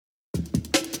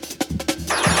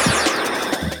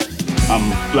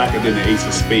I'm blacker than the ace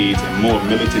of spades and more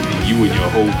militant than you and your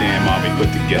whole damn army put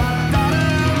together.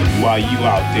 While you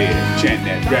out there chanting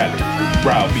at rallies with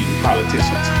browbeating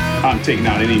politicians, I'm taking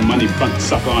out any money front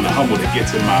sucker on a humble that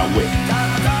gets in my way.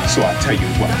 So I tell you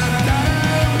what,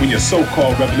 when your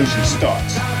so-called revolution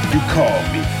starts, you call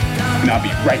me, and I'll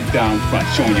be right down front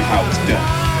showing you how it's done.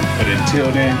 But until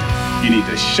then, you need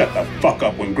to shut the fuck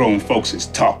up when grown folks is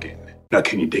talking. Now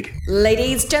can you dig it?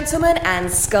 Ladies, gentlemen, and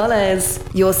scholars,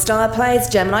 your star players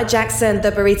Gemini Jackson,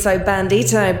 the Burrito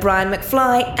Bandito, Brian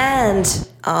McFly, and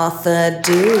Arthur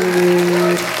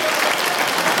Dude.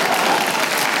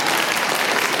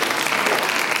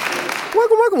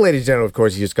 Welcome, ladies and gentlemen, of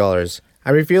course, you scholars.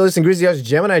 I'm your fearless and greasy host,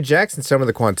 Gemini Jackson, son of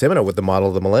the Quantimino with the model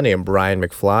of the millennium, Brian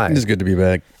McFly. It's good to be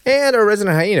back. And our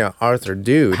resident hyena, Arthur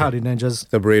Dude. Howdy, ninjas.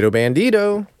 The Burrito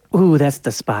Bandito. Ooh, that's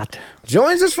the spot.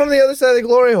 Joins us from the other side of the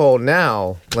glory hole.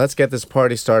 Now, let's get this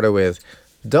party started with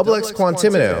Double X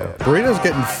Quantimino. Burrito's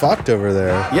getting fucked over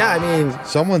there. Yeah, I mean...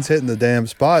 Someone's hitting the damn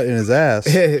spot in his ass.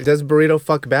 Does Burrito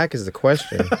fuck back is the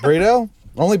question. Burrito?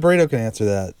 Only Burrito can answer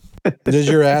that. Does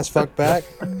your ass fuck back?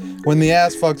 When the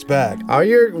ass fucks back. Are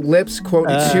your lips, quote,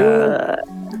 too...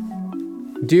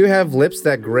 Do you have lips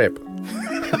that grip?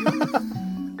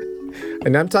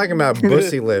 And I'm talking about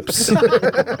bussy lips.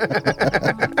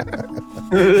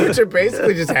 Which are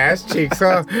basically just ass cheeks,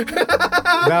 huh?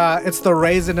 Nah, it's the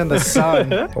raisin in the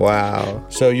sun. Wow.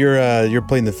 So you're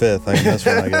pleading the fifth. I mean, that's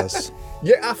one, I guess.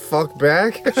 Yeah, I fuck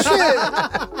back. Shit.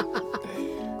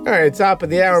 All right, top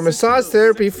of the hour, massage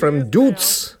therapy from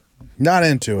Doots. Not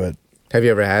into it. Have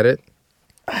you ever had it?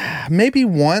 Maybe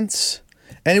once.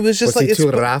 And it was just Was like... it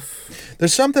too rough?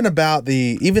 There's something about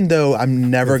even though I'm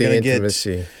never going to get...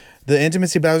 The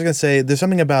intimacy, but I was going to say, there's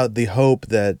something about the hope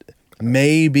that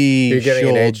maybe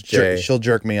she'll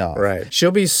jerk me off. Right. She'll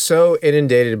be so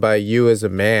inundated by you as a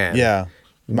man. Yeah.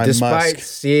 Despite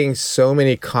seeing so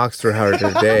many cocks through her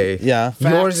today, yeah,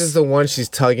 yours is the one she's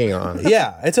tugging on.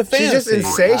 Yeah, it's a fantasy. She's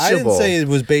just insatiable. I didn't say it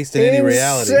was based in any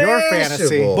reality. Your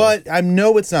fantasy. But I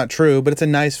know it's not true, but it's a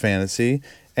nice fantasy,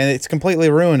 and it's completely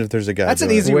ruined if there's a guy. That's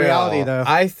an easy reality, though.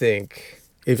 I think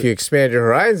if you expand your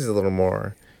horizons a little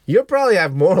more, you'll probably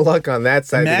have more luck on that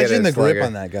side. Imagine the grip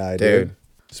on that guy, dude.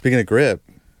 Speaking of grip,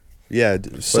 yeah.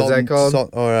 What's that called?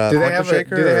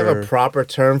 Do they have a proper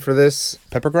term for this?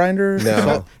 Pepper grinder?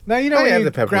 No. No, you know when you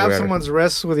grab someone's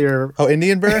wrists with your... Oh,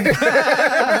 Indian burn? Do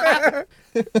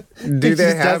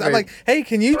they have I'm like, hey,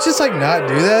 can you just like not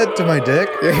do that to my dick?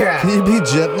 Yeah. Can you be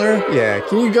gentler? Yeah.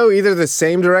 Can you go either the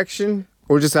same direction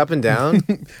or just up and down?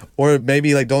 Or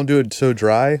maybe like don't do it so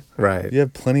dry. Right. You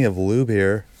have plenty of lube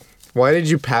here. Why did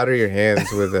you powder your hands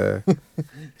with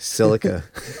silica?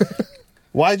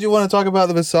 Why did you want to talk about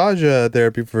the massage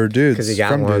therapy for dudes? Because you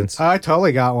got one. Dudes? I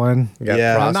totally got one.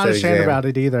 Yeah. I'm not ashamed about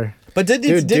it either. But did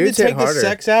it take the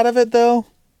sex out of it, though?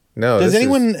 No. Does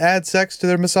anyone add sex to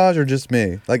their massage or just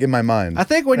me? Like in my mind. I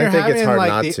think when you're having it's hard like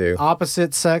not the to.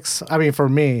 opposite sex, I mean for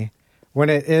me, when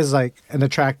it is like an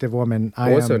attractive woman,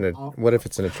 I am what if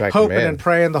it's an attractive hoping man? and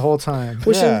praying the whole time.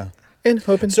 Yeah. And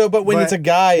hoping. So, but when it's a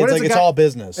guy, it's like it's all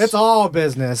business. It's all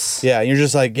business. Yeah, and you're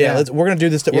just like, we're gonna do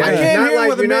this. Yeah, I came here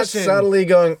with a you're not mission. subtly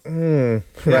going,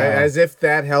 right, as if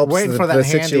that helps Waiting for the that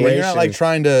handy. situation. You're not like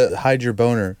trying to hide your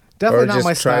boner. Definitely or not just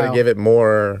my try style. to give it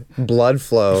more blood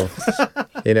flow.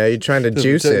 You're trying to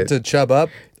juice it. To chub up.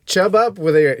 Chub up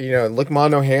with your, look,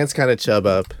 mono hands kind of chub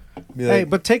up. Hey,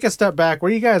 but take a step back.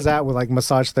 Where are you guys at with like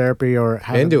massage therapy or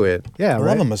having... Into it. Yeah, I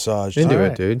love a massage. Into All it,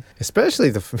 right. dude.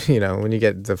 Especially when you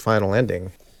get the final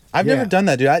ending. I've never done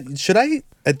that, dude. Should I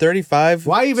at 35?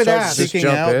 Why even start ask? seeking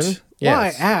Just jump out? in. Why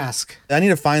Yes. ask? I need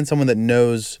to find someone that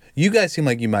knows. You guys seem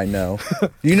like you might know.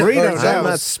 You know, Burrito or- knows. I'm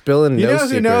not spilling You no know who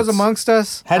secrets. knows amongst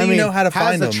us? How do you know how to has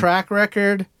find the them? track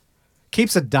record,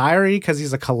 keeps a diary because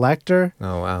he's a collector.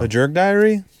 Oh, wow. a jerk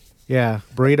diary. Yeah,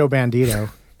 Burrito Bandito.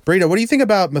 Burrito, what do you think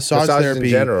about massage Massages therapy in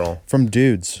general. from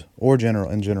dudes or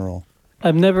in general?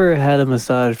 I've never had a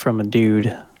massage from a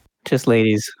dude, just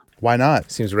ladies. Why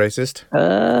not? Seems racist.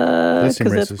 Does seem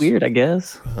Because that's racist. weird, I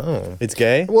guess. Oh. It's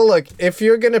gay. Well, look, if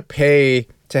you're going to pay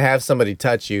to have somebody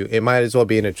touch you, it might as well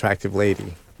be an attractive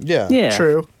lady. Yeah. Yeah.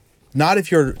 True. Not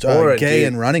if you're Or a gay dude.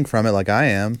 and running from it like I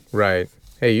am. Right.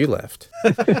 Hey, you left.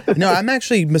 No, I'm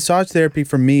actually massage therapy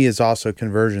for me is also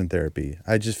conversion therapy.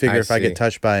 I just figure if I see. get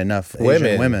touched by enough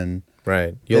Asian women,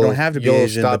 Right. They don't have to be you'll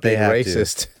Asian, stop but they being have to.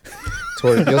 racist.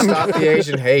 You'll stop the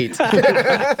Asian hate.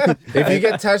 If you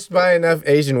get touched by enough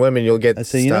Asian women, you'll get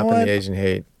say, you know stopping what? the Asian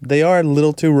hate. they are a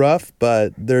little too rough,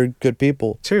 but they're good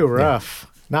people. Too rough.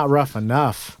 Not rough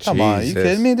enough. Come on, you Jesus.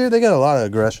 kidding me, dude? They got a lot of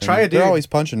aggression. Try it, They're dude. always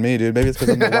punching me, dude. Maybe it's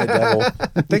because I'm the white devil.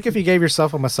 Think if you gave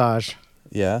yourself a massage.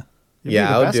 Yeah, You'd be Yeah,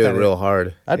 the I would best do at it real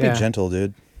hard. I'd Yeah. be gentle,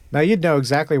 dude. Now you'd know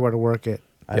exactly where to work it.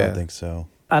 I don't think so.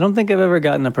 I don't think I've ever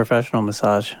gotten a professional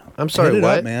massage. I'm sorry, Hit it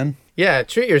what? up, man. Yeah,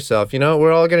 treat yourself. You know,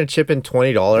 we're all going to chip in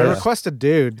 $20. Request a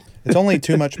dude. It's only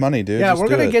too much money, dude. Yeah, Just we're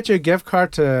do going to it. get you a gift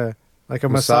card to like a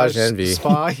massage Envy.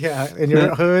 spa. Yeah, in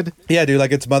your hood. Yeah, dude,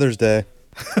 like it's Mother's Day.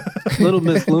 Little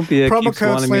Miss Lumpia Promo keeps code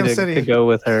wanting me Slam City. to go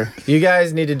with her. You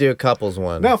guys need to do a couples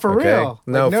one. No, for okay? real.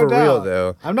 No, Like, for doubt. real,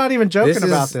 though. I'm not even joking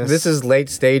about this. This is late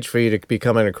stage for you to be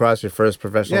coming across your first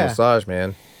professional massage,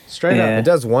 man. Straight Yeah. up. It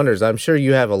does wonders. I'm sure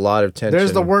you have a lot of tension.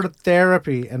 There's the word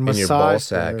therapy and in your ball massage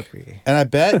sack. therapy. And I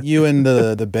bet you and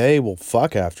the bae will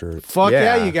fuck after it. Fuck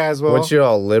yeah, you guys will. Once you're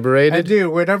all liberated. And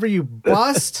dude, whenever you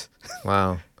bust,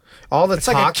 Wow. All the like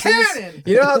a toxins. cannon.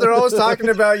 You know how they're always talking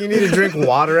about you need to drink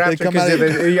water after come out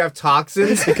because of you have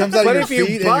toxins? It comes out but of if your feet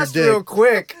you and your bust dick. real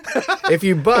quick, if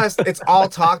you bust, it's all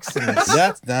toxins.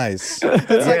 That's nice.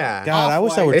 Yeah. God, I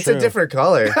wish that were It's true. a different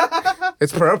color.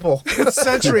 It's purple.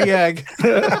 century egg.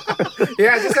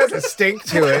 Yeah, it just has a stink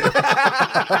to it.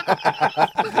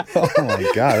 Oh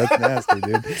my god, that's nasty,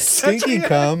 dude. Stinky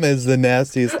cum is the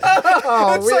nastiest.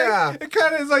 Oh, It's yeah. like, it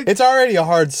kind of is like It's already a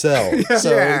hard sell.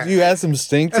 So Yeah. you add some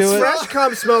stink to it. Fresh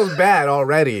cum smells bad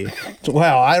already.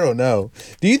 Wow, I don't know.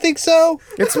 Do you think so?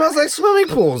 It smells like swimming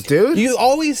pools, dude. You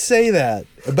always say that,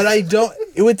 but I don't.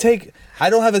 It would take. I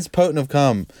don't have as potent of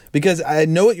cum because I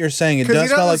know what you're saying. It because does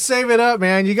he smell doesn't like. save it up,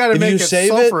 man. You got to If make you it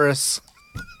save it- sulfurous.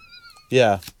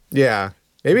 Yeah. Yeah.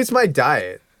 Maybe it's my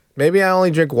diet. Maybe I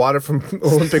only drink water from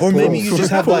Olympic Or pools. maybe you just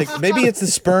have like. Maybe it's the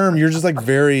sperm. You're just like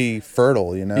very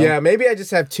fertile, you know. Yeah, maybe I just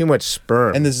have too much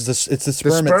sperm. And this is it's the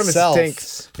sperm, sperm itself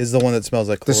stinks. is the one that smells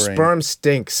like the chlorine. sperm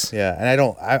stinks. Yeah, and I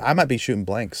don't. I might be shooting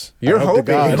blanks. You're I hope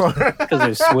to hoping. God. Because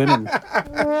they're swimming.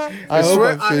 I hope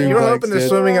I'm shooting You're blanks, hoping they're dude.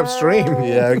 swimming upstream.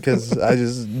 Yeah, because I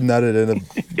just nutted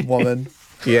in a woman.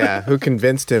 Yeah, who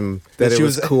convinced him that it She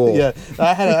was cool? Yeah,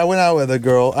 I went out with a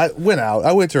girl. I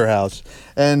went to her house,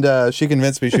 and she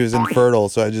convinced me she was infertile.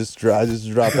 So I just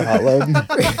dropped the hot load.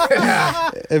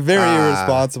 Very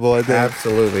irresponsible, I think.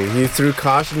 Absolutely. He threw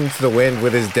caution to the wind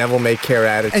with his devil may care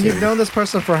attitude. And you've known this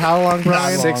person for how long,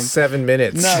 Brian? long. 6-7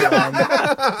 minutes. Not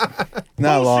long.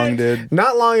 Not long, dude.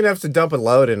 Not long enough to dump a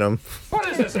load in him.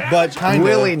 But kind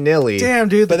Willy of. nilly. Damn,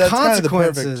 dude, But the that's kind of the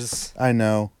consequences. I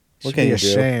know. What Should can be you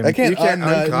ashamed. do? I can't, You can't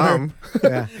uncome.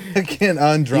 Yeah. I can't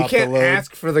undrop You can't the load.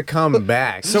 ask for the cum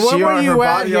back. So what Her were you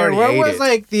at body here? already What ate was it.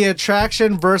 like the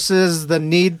attraction versus the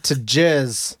need to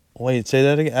jizz? Wait, say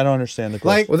that again. I don't understand the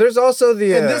question. Like Well, there's also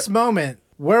the in this moment,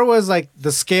 where was like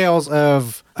the scales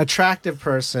of attractive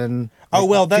person? Oh,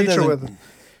 well, that future doesn't-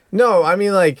 No, I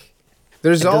mean like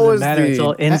there's It doesn't always matter. It's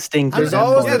all the instinct. there's at that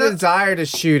always point. the desire to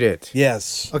shoot it.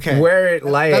 yes. Okay. Where it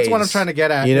lays. That's what I'm trying to get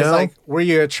at. You Is know? like, were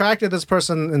you attracted to this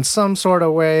person in some sort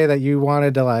of way that you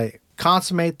wanted to like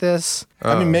consummate this?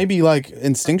 I mean, maybe like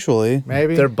instinctually.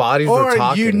 Maybe Their bodies were or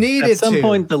talking. you needed At some to.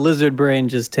 point, the lizard brain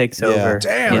just takes over.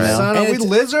 Damn, you know? son, are And we it's-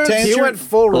 lizards? to answer He your- went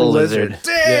full Full lizard. lizard.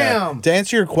 Damn. To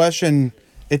answer your question,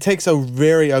 it takes a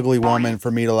very ugly woman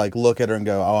for me to like look at her and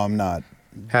go, "Oh, I'm not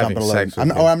Having dumping a load. sex with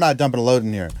you. I'm not dumping a load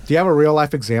in here." Do you have a real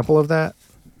life example of that?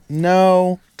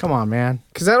 No. Come on, man.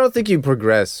 Because I don't think you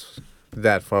progress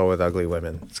that far with ugly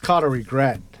women, It's called a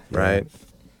regret. right?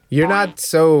 You're not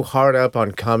so hard up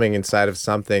on coming inside of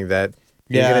something that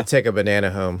you're Yeah. gonna take a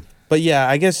banana home. But yeah,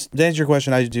 I guess to answer your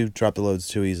question, I do drop the loads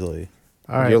too easily.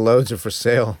 All right. Your loads are for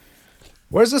sale.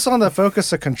 Where's this on the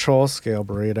focus of control scale,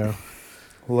 Burrito?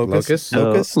 Locust?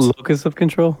 Locus of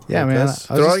control. Yeah, man. I was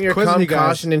Throwing just your quizzing cum you guys.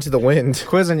 caution into the wind.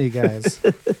 Quizzing you guys.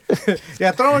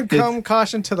 Yeah, throwing cum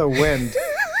caution to the wind.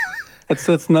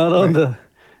 It's not on the.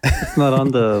 It's not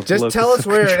on the. Just locus tell us of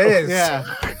where it control. is. Yeah.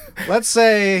 Let's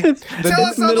say Tell the,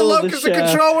 us on the middle of the locus of shaft.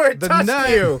 control where it the touched nut,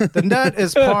 you. the nut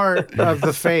is part of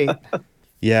the fate.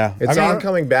 Yeah. It's I mean, all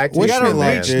coming back to We you, gotta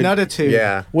man. reach nutitude.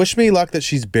 Yeah. wish me luck that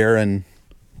she's barren.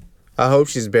 I hope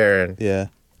she's barren Yeah.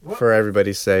 for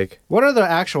everybody's sake. What are the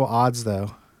actual odds,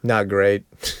 though? Not great.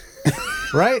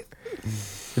 Right?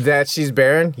 That she's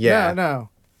barren? Yeah. No.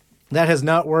 That his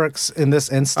nut works in this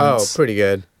Oh, instance. pretty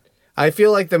good. I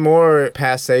feel like the more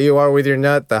passe you are with your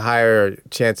nut, the higher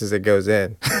chances it goes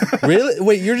in. Really?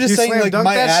 Wait, you're just You saying slam like dunk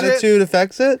my that shit? attitude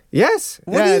affects it? Yes.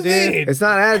 What Yeah, do you dude. mean? It's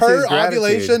not attitude, Her it's gratitude.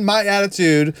 ovulation, my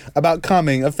attitude about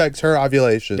coming affects her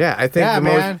ovulation. Yeah, I think Yeah, the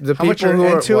man. most the How much people you're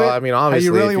who are into well, it, I mean, how you obviously,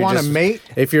 really if you wanna just- mate.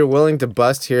 If you're willing to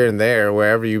bust here and there,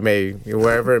 wherever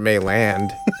it may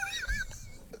land.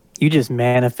 You just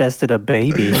manifested a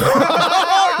baby.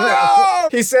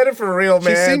 He said it for real, She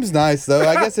man. seems nice though.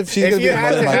 I guess if she's if gonna be you the had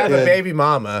mother of to my have a kid, baby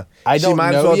mama, I she don't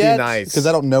might as know well yet be nice. because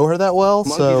I don't know her that well.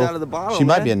 Monkey's So out of the bottle, she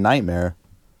might man. be a nightmare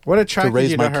What to attracted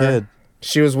raise you my to her? kid.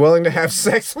 She was willing to have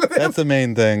sex with him. That's the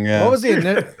main thing. Yeah. What was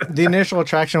the initial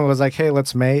attraction? Was like, hey,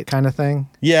 let's mate, kind of thing.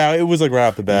 Yeah, it was like right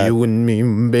off the bat. You and me,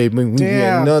 baby.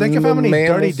 Damn, think of how many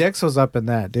dirty dicks was up in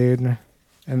that, dude.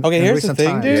 Okay, here's the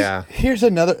thing, dude. Yeah. Here's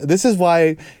another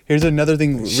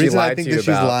thing. Reason I lied think to you that she's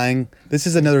about. lying. This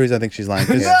is another reason I think she's lying.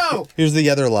 No! Here's the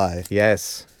other lie.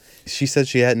 Yes. She said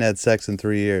she hadn't had sex in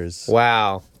 3 years.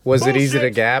 Wow. Was it easy to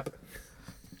gap?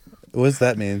 What does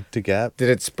that mean? To gap? Did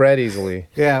it spread easily?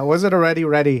 Yeah, was it already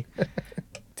ready?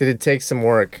 Did it take some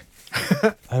work?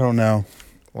 I don't know.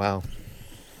 Wow.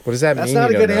 What does that That's mean?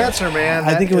 not a You good don't know? answer, man.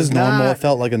 I think it That was is normal. not- It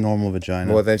felt like a normal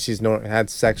vagina. Well, then she's had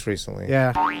sex recently.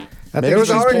 Yeah. Maybe There was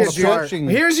she's already a pulled dude. stretching.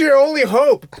 Here's your only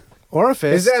hope.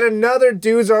 Orifice. Is that another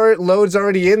load's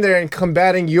already in there and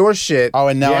combating your shit. Oh,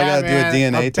 and now I Yeah, gotta man, do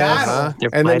a DNA a test. battle. Uh-huh. They're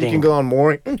And then you fighting. can go on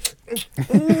more.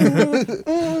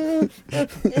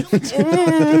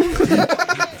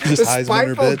 Just The eyes on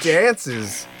her spiteful bitch.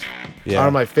 dances Yeah.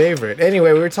 are my favorite.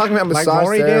 Anyway, we were talking about Like massage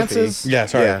Maury therapy. dances? Yeah,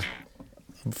 sorry. Yeah.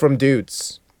 From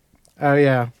dudes. Oh,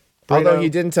 yeah. Although Burrito. he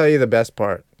didn't tell you the best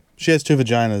part. She has 2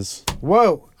 vaginas.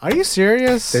 Whoa, are you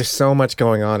serious? There's so much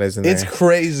going on, isn't there? It's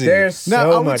crazy. There's no,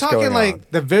 so are we much talking going like on.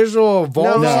 the visual No,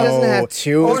 vulva? she doesn't have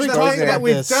two. Or we is it talking something about that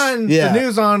we've this? done Yeah. the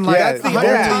news on like Yeah, that's the 100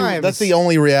 only- times? That's the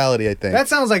only reality, I think. That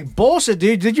sounds like bullshit,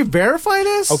 dude. Did you verify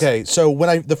this? Okay, so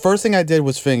the first thing I did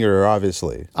was finger her,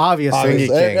 obviously. Obviously. Fingy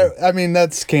king. I mean,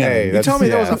 that's canon. Hey, You that's- told me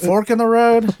there was yeah. a fork in the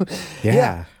road?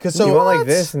 Yeah. 'cause so- you went What? like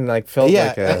this and like felt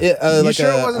yeah, like a... You like sure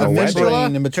it wasn't a webbing fistula?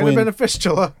 in Could have between. been a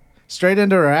fistula. Straight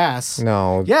into her ass.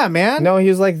 No. Yeah, man. No, he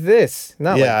was like this.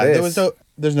 Not Yeah, like this.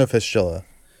 there's no fistula.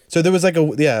 So there was like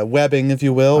webbing, if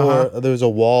you will, or there was a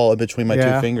wall in between my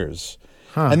Yeah. 2 fingers.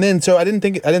 And then so I didn't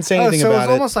say Oh, anything so about it's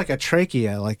it. almost like a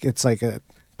trachea. Like it's like a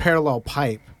parallel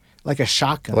pipe. Like a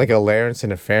shotgun. Like a larynx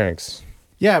and a pharynx.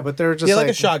 yeah, but they're just Yeah, like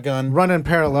a shotgun. running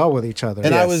parallel with each other.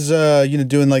 And I Yes. was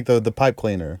doing like the pipe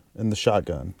cleaner and the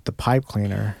shotgun. the pipe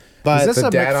cleaner. But Is this the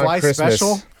a dad on McFly Christmas.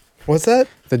 special? What's that?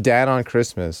 The dad on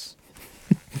Christmas.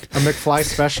 A McFly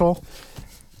special?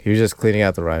 He was just cleaning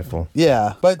out the rifle.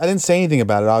 Yeah, but I didn't say anything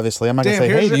about it. Obviously, I'm not gonna Damn, say,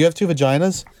 here's "Hey, your- do you have 2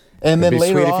 vaginas?" And It'd then be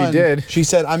later sweet if you on, did. she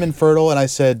said, "I'm infertile," and I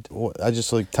said, "I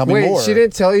just like tell me Wait, more." she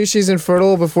didn't tell you she's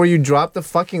infertile before you dropped the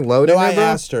fucking load No, in her, I bro?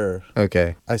 asked her.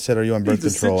 Okay. I said, "Are you on birth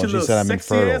control?" And she said, "I'm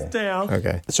infertile."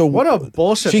 Okay. So What a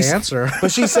bullshit she's- answer.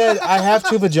 But she said, "I have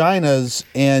 2 vaginas,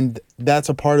 and that's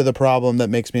a part of the problem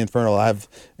that makes me infertile. I have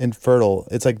infertile.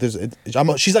 It's like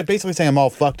she's like basically saying I'm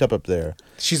all fucked up there.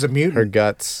 She's a mutant. Her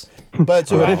guts. But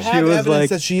so I What if she have was evidence like,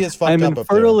 that she is fucked I'm up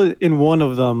infertile in one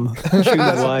of them. Choose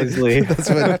wisely.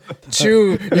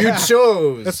 You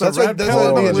chose. It's That's a what red that's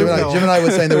pill what and a blue Gemini, pill. Gemini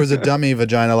was saying. There was a dummy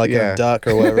vagina, like Yeah. a duck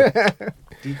or whatever.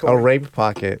 A rape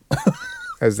pocket,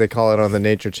 as they call it on the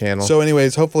Nature Channel. So,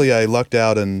 anyways, hopefully I lucked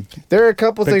out and there are a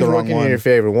couple Picked things the wrong working in one. your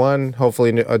favor. One,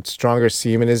 hopefully a stronger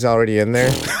semen is already in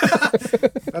there.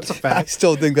 That's a I fact.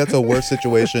 still think that's a worse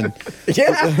situation.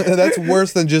 Yeah. That's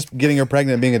worse than just getting her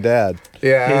pregnant and being a dad.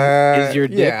 Yeah. Is your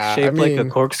dick yeah, shaped like a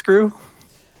corkscrew?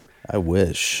 I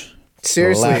wish.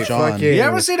 Seriously, Latch on. fucking. You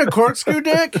ever seen a corkscrew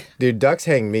dick? Dude, ducks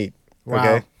hang meat. Wow.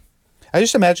 Okay. I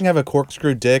just imagine I have a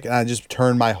corkscrew dick and I just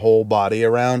turn my whole body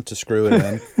around to screw it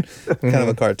in. Kind of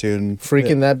a cartoon.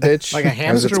 Freaking that bitch. Like a as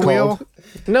it's hamster wheel? called.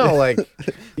 No, like,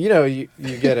 you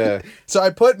get a. So I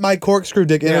put my corkscrew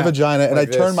dick in Yeah, a vagina and like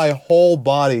I turn this. my whole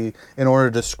body in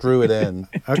order to screw it in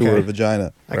to Okay. her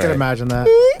vagina. I can Right. imagine that.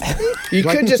 You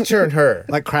could just turn her.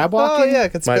 Like crab Oh walking? yeah,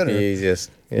 it's Might better. be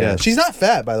easiest. Yeah, Yeah. she's not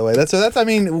fat, by the way. That's I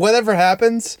mean, whatever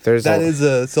happens, There's that a- is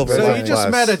a silver So you lining. just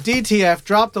Plus. met a DTF,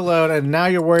 dropped the load, and now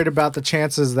you're worried about the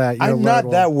chances that your I'm load not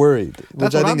will- that worried, which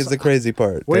That's I what think I'm is the crazy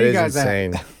part. Where That you is guys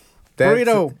insane. at? That's-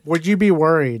 Burrito, would you be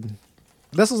worried?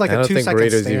 This is like I a don't think 2-second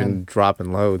Burrito's stand. even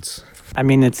dropping loads. I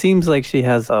mean, it seems like she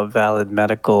has a valid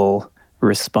medical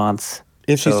response.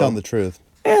 If she's So- telling the truth.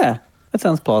 Yeah, that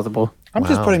sounds plausible. I'm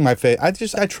just Wow. putting my faith. I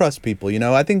trust people.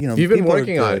 I think You've been people are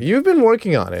working on it. good. You've been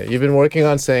working on it. You've been working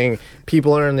on saying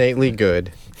people are innately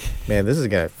good. Man, this is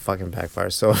gonna fucking backfire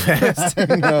so fast.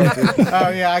 Oh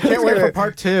yeah, I can't wait for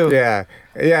part 2. yeah,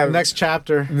 yeah. Next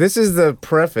chapter. This is the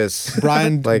preface.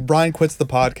 Brian Like- Brian quits the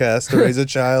podcast to raise a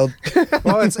child.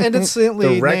 Well, it's instantly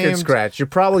The record named. scratch. You're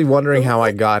probably wondering how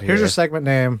I got here. Here's your segment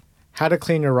name: How to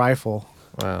Clean Your Rifle.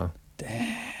 Wow.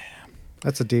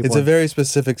 That's a deep It's one. a very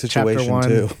specific situation 1.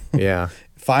 too. Yeah.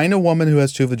 Find a woman who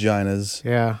has 2 vaginas.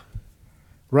 Yeah.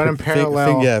 Run in Fi-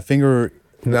 parallel. finger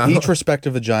No. each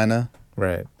respective vagina.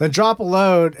 Right. Then drop a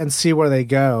load and see where they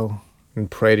go.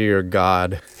 And pray to your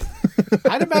God.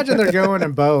 I'd imagine they're going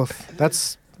in both.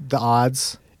 That's the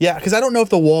odds. Yeah, because I don't know if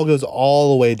the wall goes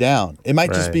all the way down. It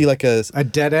might just Right. be like A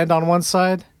dead end on one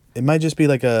side. it might just be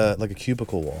like a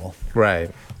cubicle wall. Right.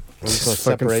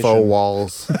 Fucking faux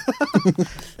walls.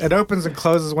 It opens and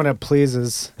closes when it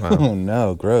pleases. Wow. Oh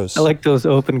no, gross. I like those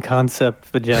open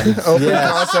concept vaginas. Open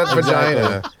concept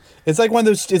vagina. It's like one of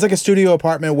those. It's like a studio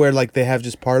apartment where like they have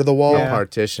just part of the wall. Yeah.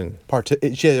 Partition.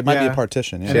 It might be Yeah. a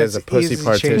partition. She Yeah. has a it's pussy easy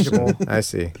partition. changeable.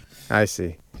 I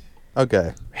see.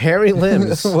 Okay. Hairy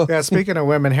limbs. Yeah, speaking of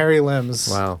women, hairy limbs.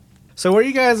 Wow. So where are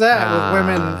you guys at with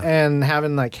women and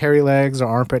having like hairy legs or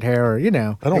armpit hair or, I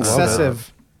don't love it.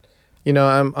 excessive? You know,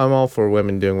 I'm all for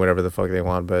women doing whatever the fuck they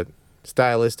want, but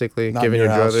stylistically, Not given in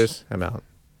your your house. druthers, I'm out.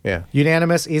 Yeah.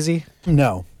 Unanimous, easy?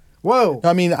 No. Whoa.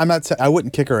 I mean, I'm not. I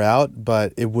wouldn't kick her out,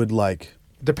 but it would like.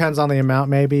 Depends on the amount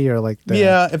maybe or like the...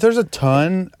 Yeah, if there's a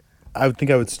ton, I would think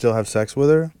I would still have sex with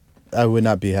her. I would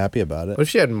not be happy about it. What if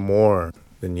she had more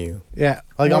than you? Yeah.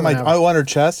 Like on more my, than on her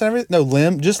chest and everything.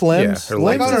 No, just limbs. her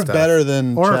legs limbs and are stuff. better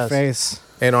than or her chest. face.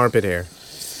 And armpit hair.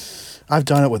 I've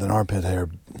done it with an armpit hair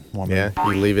woman. Yeah.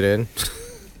 You leave it in.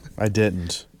 I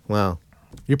didn't, Wow.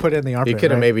 You put it in the armpit, You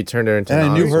could have right? maybe turned her into and an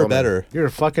I knew honest her woman. better. You're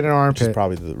fucking an Which is armpit.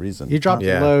 probably the reason. You dropped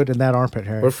Yeah. the load in that armpit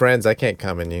hair. We're friends. I can't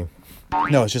come in you.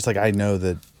 No, it's just like I know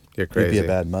that You're you'd crazy. be a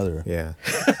bad mother. Yeah.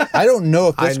 I don't know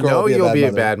if I this girl know will be you'll a bad be a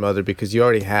mother. bad mother because you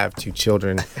already have 2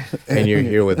 children and you're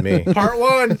here with me. Part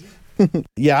one.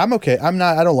 Yeah, I'm okay. I'm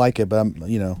not. I don't like it, but I'm.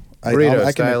 You know, Burrito,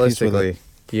 I can make peace with stylistically, it.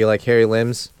 do you like hairy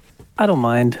limbs? I don't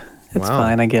mind. It's Wow.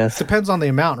 fine, I guess. Depends on the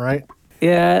amount, right?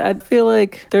 Yeah, I feel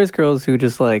like there's girls who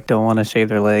just like don't want to shave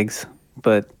their legs.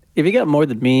 But if you got more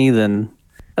than me, then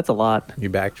that's a lot. You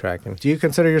backtracking? Do you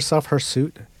consider yourself her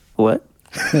suit? What?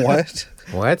 What?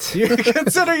 What? You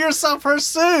consider yourself her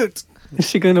suit? Is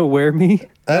she gonna wear me?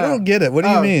 I don't get it. What do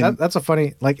you mean? That's a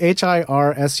funny, like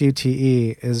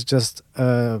HIRSUTE is just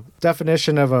a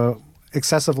definition of a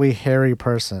excessively hairy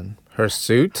person. Her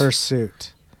suit? Her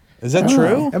suit. Is that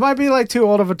true? It might be like too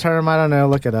old of a term. I don't know.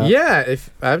 Look it up. Yeah,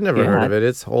 if I've never Yeah. heard of it.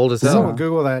 It's old as Someone hell.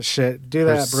 Google that shit. Do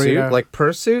Her that, suit? burrito. Like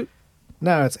pursuit?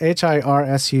 No, it's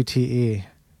HIRSUTE.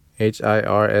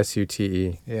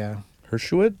 HIRSUTE. Yeah.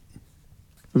 Hershwood?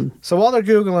 So while they're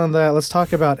Googling that, let's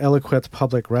talk about ill-equipped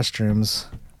public restrooms.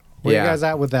 Where Yeah. you guys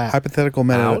at with that? Hypothetical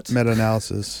Out.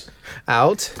 meta-analysis.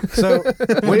 Out? So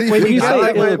when do you you got,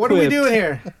 say like, what are we ill-equipped? doing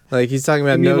here? Like he's talking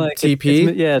about You mean no like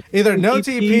TP? yeah. Either no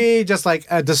TP, just like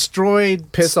a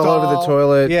destroyed Piss all over the stall.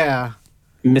 toilet. Yeah.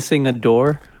 Missing a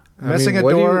door. Missing a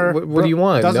what door. what do you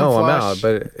want? doesn't No, I'm flush. out.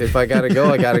 But if I gotta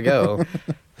go, I gotta go.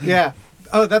 Yeah.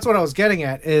 Oh, that's what I was getting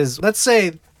at is let's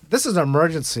say this is an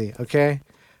emergency, okay?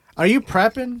 Are you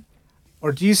prepping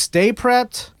or do you stay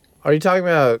prepped? Are you talking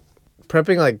about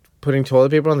prepping like putting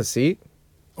toilet paper on the seat?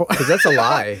 Because that's a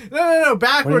lie. No,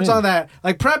 backwards mean? on that.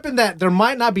 Like prepping that there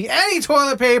might not be any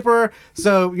toilet paper,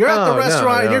 so you're at No, the no,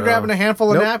 restaurant and no, you're no. grabbing a handful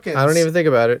of Nope, napkins. I don't even think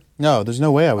about it. No, there's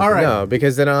no way I would. All do right. that. No,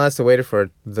 because then I'll have to wait for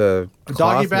the A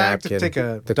cloth doggy bag to napkin. take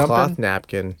a the dump cloth in?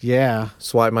 napkin. Yeah.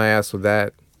 Swipe my ass with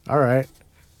that. All right.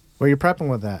 Where you prepping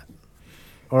with that?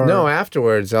 Or No,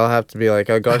 afterwards I'll have to be like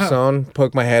a garçon,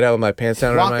 poke my head out with my pants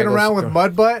down around my walking ankles. around with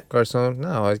mud butt, Garçon,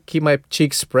 no, I keep my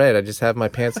cheeks spread. I just have my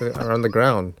pants around the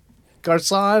ground.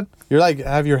 garçon. You're like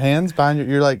have your hands behind your.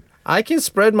 You're like I can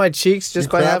spread my cheeks just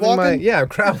You by crab having my walking? I'm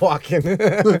crab walking.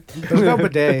 There's no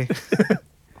bidet.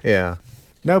 Yeah,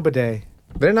 No bidet.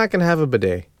 they're not gonna have a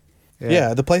bidet.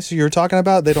 yeah. The places you're talking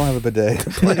about, they don't have a bidet.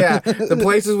 Yeah, the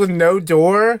places with no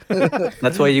door.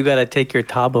 That's why you gotta take your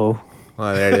tabo.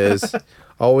 Oh, there it is.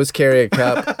 Always carry a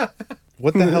cup.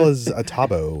 What the hell is a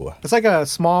tabo? It's like a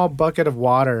small bucket of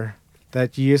water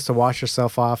that you use to wash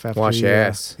yourself off after Wash you, your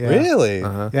ass. Yeah. Really?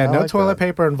 Uh-huh. Yeah, I no like toilet that.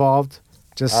 paper involved.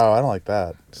 Just Oh, I don't like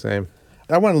that. Same.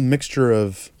 I want a mixture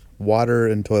of water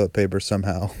and toilet paper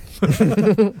somehow.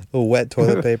 A wet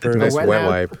toilet paper. Nice wet wet nap.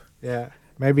 wipe. yeah,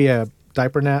 maybe a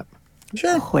diaper nap.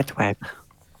 Sure. Wet wipe.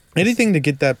 Anything to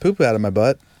get that poop out of my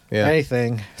butt. Yeah.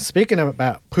 Anything. Speaking of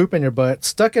about poop in your butt,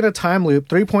 stuck in a time loop,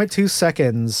 3.2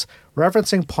 seconds,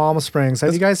 referencing Palm Springs.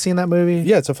 Have you guys seen that movie?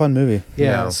 Yeah, it's a fun movie.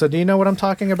 Yeah. No. So do you know what I'm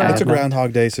talking about? It's a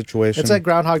Groundhog Day situation. It's a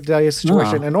Groundhog Day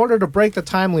situation. Oh. In order to break the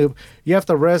time loop, you have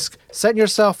to risk setting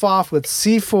yourself off with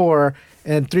C4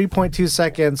 in 3.2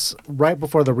 seconds right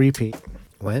before the repeat.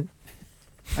 What?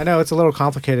 I know it's a little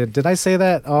complicated. Did I say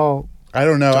that? Oh, I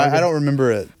don't know. I don't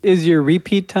remember it. Is your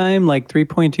repeat time like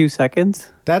 3.2 seconds?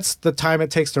 that's the time it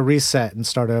takes to reset and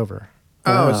start over.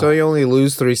 Oh, so you only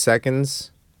lose 3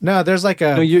 seconds? No, there's like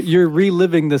a No, you're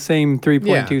reliving the same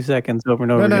 3.2 seconds over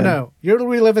and over again. no. You're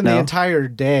reliving the No? entire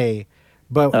day,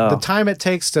 but Oh. the time it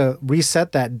takes to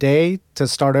reset that day to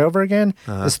start over again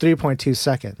is 3.2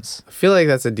 seconds. I feel like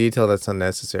that's a detail that's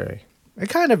unnecessary. It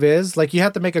kind of is. Like you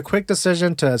have to make a quick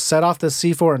decision to set off the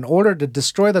C4 in order to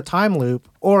destroy the time loop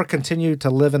or continue to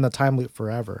live in the time loop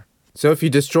forever. So if you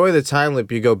destroy the time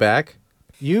loop, you go back?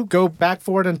 you go back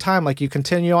forward in time, like you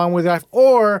continue on with life,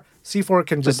 or C4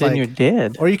 can But just then you're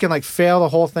dead. or you can like fail the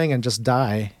whole thing and just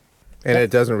die, And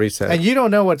it doesn't reset. and you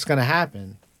don't know what's gonna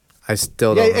happen. I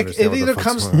still don't understand it what either the fuck's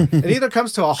comes going on. it either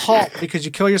comes to a halt because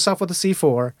you kill yourself with a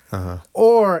C4,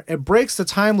 or it breaks the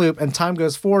time loop and time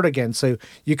goes forward again. So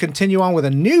you continue on with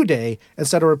a new day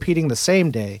instead of repeating the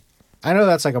same day. I know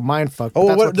that's like a mind fuck. But Oh,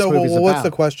 that's what this movie's what's about.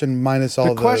 the question minus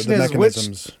all The question the is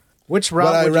mechanisms? which route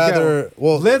Would I would you rather- go?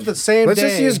 well, live the same Let's day.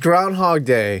 just use Groundhog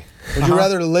Day. Would you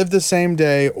rather live the same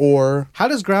day or How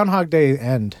does Groundhog Day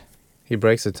end? He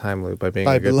breaks the time loop by being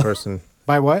By a good belo- person.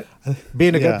 By what?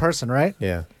 Being a Yeah. good person, right?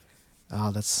 Yeah. Oh,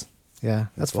 that's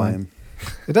fine. lame?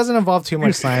 It doesn't involve too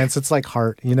much science. It's like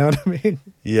heart. You know what I mean?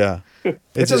 Yeah,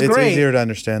 it's is great. easier to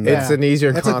understand. That. Yeah. It's an easier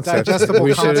It's a concept. digestible We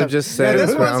should have concept. just said Yeah,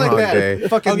 it's this one's like Groundhog that. Day.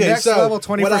 Fucking next level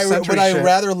 21st century would I shit.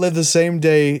 rather live the same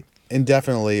day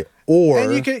indefinitely or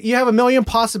And you have a million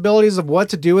possibilities of what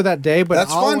to do with that day, but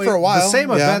That's fun always, for a while, the same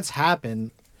yeah. events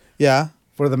happen yeah,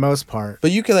 for the most part.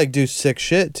 but you could like do sick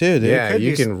shit too, dude. Yeah, Could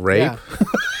you be- can rape. yeah.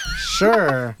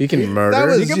 Sure. You can murder. That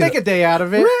was- You can you make know- a day out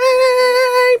of it.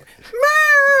 Rape,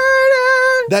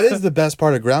 murder. That is the best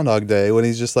part of Groundhog Day when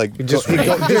he's just like Just-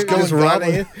 just going just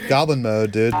running. goblin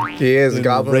mode, dude. He is And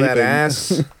gobbling that raping.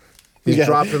 ass. He's Yeah.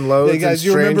 dropping loads. Hey guys, and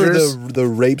you remember strangers. the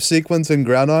rape sequence in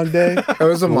Groundhog Day? It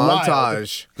was a Wild.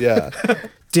 montage. Yeah.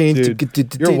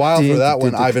 Dude, you're wild for that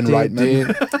one, Ivan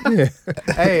Reitman.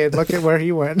 Hey, look at where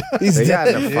he went. He's They got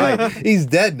dead. in a fight. He's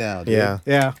dead now, dude. Yeah.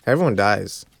 Yeah. Everyone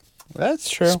dies. That's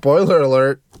true. Spoiler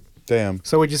alert. Damn.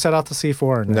 So would you set out to C4?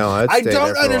 Or No, I'd I stay there don't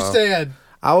for a while. understand.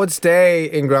 I would stay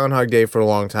in Groundhog Day for a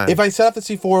long time. If I set up the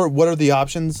C4, what are the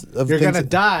options of You're things gonna that-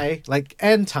 die, like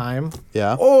end time.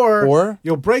 Yeah. Or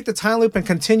you'll break the time loop and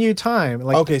continue time.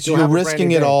 Like Okay, so you'll you're have a brand risking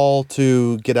new it day. all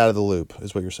to get out of the loop,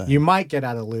 is what you're saying. You might get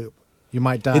out of the loop. You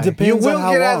might die. It depends. you on will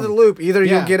how get out of the long. loop. Either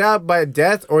Yeah. you'll get out by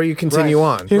death or you continue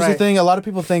Right. on. Here's the Right. thing: a lot of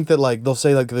people think that like they'll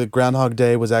say like the Groundhog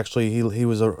Day was actually he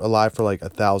was alive for like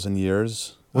 1,000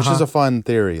 years, which is a fun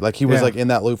theory. Like he was Yeah. like in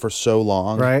that loop for so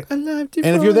long, Right. And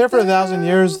if you're there for 1,000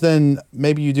 years, then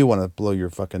maybe you do want to blow your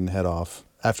fucking head off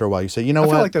after a while. You say, you know I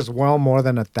what? feel like there's well more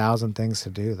than 1,000 things to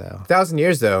do, though. 1,000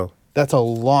 years though. That's a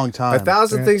long time.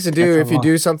 1,000 Yeah, things to do that's if a you lot.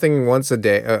 do something once a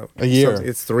day. A year.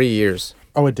 It's 3 years.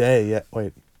 Oh, a day. Yeah.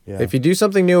 Wait. Yeah. If you do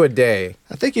something new a day,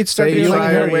 I think you'd start say you doing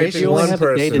try like to rape you only one have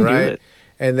a day to person, do right? it.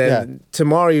 And then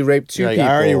tomorrow you rape two You're like, people.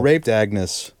 I already raped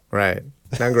Agnes. Right.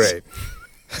 Not great.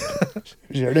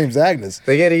 Her name's Agnes.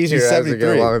 They get easier She's as they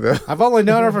go 73. along though. I've only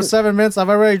known her for 7 minutes. I've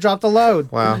already dropped the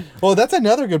load. Wow. Well, that's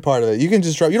another good part of it. You can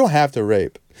just drop. You don't have to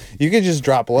rape. You can just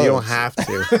drop loads. You don't have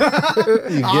to.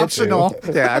 You get Optional.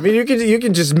 Yeah, I mean you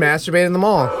can just masturbate in the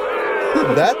mall.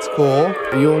 to. That's cool.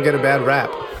 You won't get a bad rap.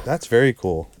 That's very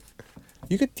cool.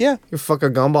 You could, yeah. You fuck a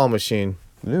gumball machine.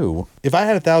 Ooh. If I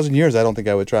had 1,000 years, I don't think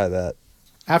I would try that.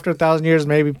 After 1,000 years,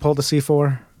 maybe pull the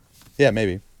C4. Yeah,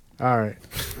 maybe. All right.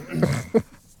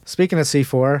 Speaking of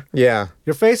C4, Yeah.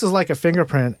 your face is like a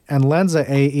fingerprint, and Lenza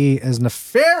AE is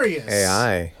nefarious.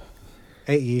 AI.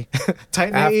 AE.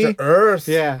 Titan After AE. Earth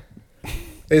Yeah.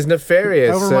 is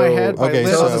nefarious. Over so my head by Okay,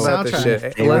 tell Lenza us about this soundtrack. shit.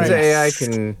 Right. Lenza AI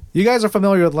can. You guys are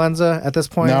familiar with Lenza at this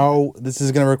point? No, this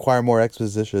is going to require more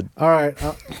exposition. All right.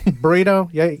 Burrito,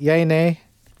 yay, nay?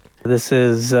 This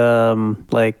is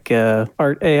like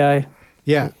art AI.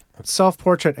 Yeah.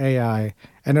 Self-portrait AI.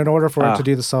 And in order for it Ah. to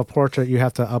do the self-portrait, you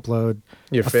have to upload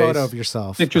Your a face. photo of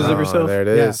yourself. Pictures of Oh, yourself. there it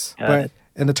Yeah. is. Got But it.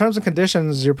 in the terms and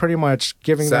conditions, you're pretty much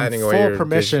giving Signing them away full your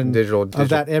permission digital- of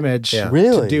that image Yeah. to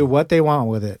Really? do what they want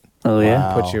with it. Oh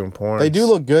yeah. Put you in porn. They do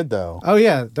look good, though. Oh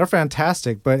yeah, they're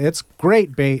fantastic, but it's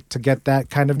great bait to get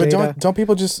that kind of But data. don't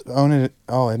people just own it?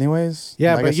 Oh, anyways?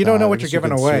 Yeah, I but guess you don't know not. what I you're guess you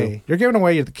giving could away. sue. You're giving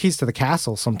away the keys to the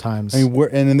castle sometimes. I mean,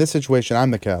 and in this situation,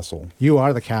 I'm the castle. You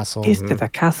are the castle. Keys to the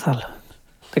castle.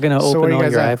 They're gonna So what open do you all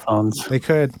guys your have? iPhones. They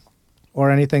could,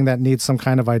 or anything that needs some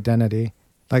kind of identity.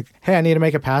 Like, hey, I need to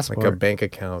make a passport. like a bank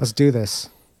account. Let's do this.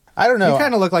 I don't know. You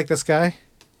kind of look like this guy.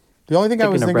 The only thing I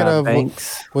was Thinking thinking about of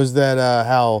banks. was that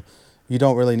how you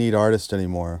don't really need artists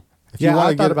anymore. If Yeah, you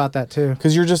I thought about that too.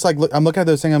 because you're just like I'm looking at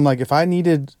those things. I'm like, if I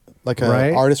needed like a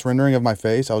Right. artist rendering of my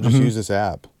face, I'll just use this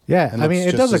app. Yeah, And I mean, looks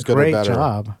it just does a as good or great better.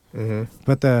 job.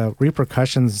 But the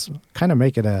repercussions kind of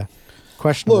make it a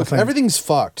questionable Look, thing everything's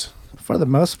fucked. for the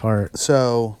most part.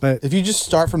 So, But- if you just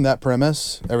start from that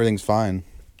premise, everything's fine.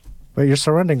 But you're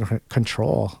surrendering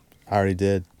control. I already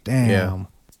did. Damn. Yeah.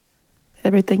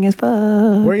 Everything is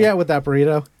fun. Where you at with that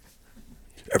burrito?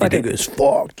 Everything is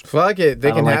fucked. Fuck it. They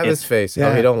I can don't like have it. his face. Yeah.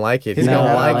 Oh, he don't like it. He No, don't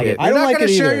I like like it. it. I You're don't not like going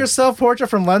it to share either. your self-portrait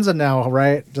from Lenza now,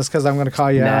 right? Just because I'm going to call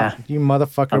you Nah. out. You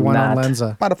motherfucker I'm went on not.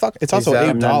 Lenza. Motherfucker. It's also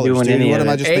I'm not $8, doing dude. any What of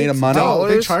am I it. just made of money? $8?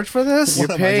 They charge for this? You're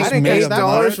What am I paying just made of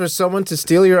money? $8 for someone to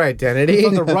steal your identity?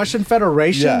 From the Russian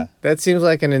Federation? Yeah. That seems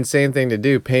like an insane thing to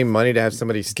do. Pay money to have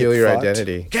somebody steal your fucked.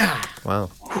 identity. God. Wow.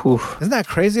 Whew. Isn't that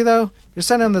crazy, though? You're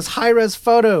sending this high-res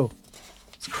photo.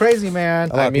 It's crazy, man.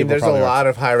 A lot I of mean, people there's a probably lot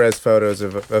of high-res photos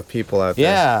of people out there.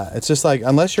 Yeah, it's just like,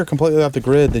 unless you're completely off the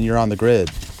grid, then you're on the grid,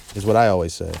 is what I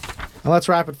always say. Now let's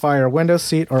rapid fire. Window,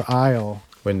 seat, or aisle?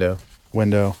 Window.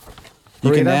 Window.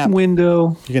 You can Burrito? nap.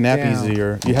 Window. You can nap Damn.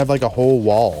 easier. You have like a whole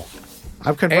wall.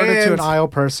 I've converted to And- an aisle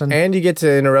person. And you get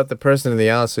to interrupt the person in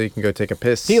the aisle so you can go take a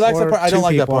piss. He likes Or that part. I two don't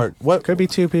like that people. part. What? Could be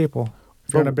two people.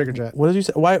 If you're in a bigger jet. What did you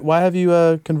say? Why have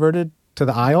you converted? To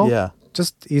the aisle? Yeah.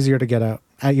 Just easier to get out.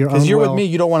 At your own Because you're will. with me,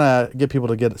 you don't want to get people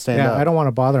to stand Yeah, up. I don't want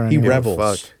to bother anyone. rebels.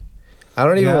 Fuck. I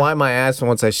don't even Yeah. wipe my ass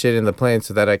once I shit in the plane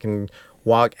so that I can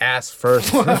walk ass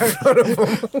first. I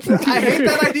hate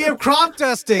that idea of crop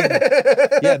dusting.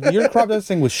 Yeah, your crop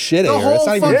dusting was shit The air. whole It's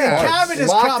not even fucking farts. cabin is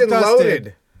Locked crop and dusted.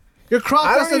 loaded. You're crop I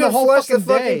don't dusting even the whole flush fucking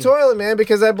the fucking day. toilet, man,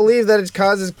 because I believe that it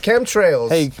causes chemtrails.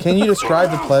 Hey, can you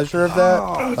describe the pleasure of that?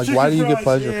 Like, why do you get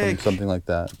pleasure from something like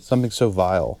that? Something so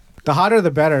vile. The hotter, the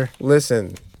better.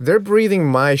 Listen, they're breathing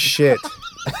my shit.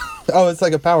 Oh, it's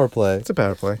like a power play. It's a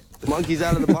power play. Monkey's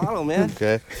out of the bottle, man.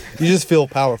 Okay. You just feel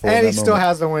powerful. in And he that still moment.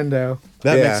 has the window.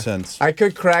 That Yeah. makes sense. I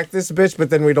could crack this bitch, but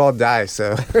then we'd all die,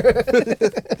 so.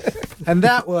 And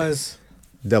that was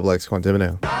Double X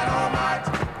Quantimino.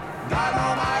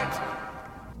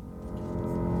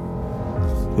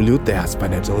 Julio Tejas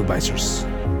Financial Advisors.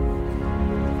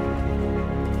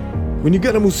 When you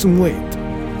gotta move some weight,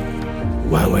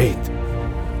 why wait?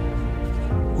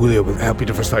 Julio will help you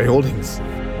diversify your holdings.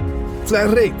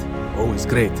 Flat rate, always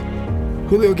great.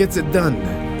 Julio gets it done.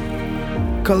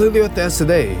 Call Julio Tejas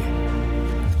today.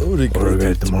 Or regret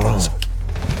it tomorrow.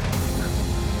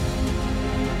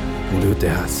 Julio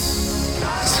Tejas.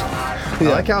 I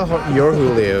like how your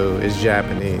Julio is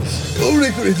Japanese.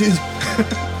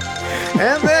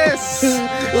 And this is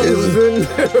the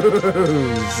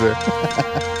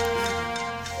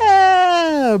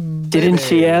news. Didn't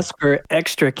she ask for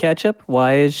extra ketchup?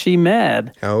 Why is she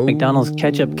mad? Oh. McDonald's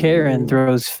ketchup Karen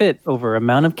throws fit over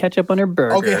amount of ketchup on her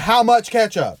burger. Okay, how much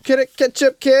ketchup?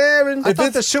 Ketchup Karen. I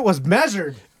thought this shit was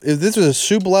measured. If this was a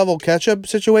soup level ketchup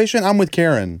situation, I'm with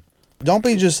Karen. Don't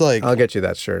be just like, I'll get you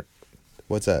that shirt.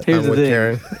 what's that? Here's I'm the with thing.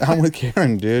 Karen. I'm with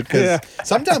Karen, dude. Because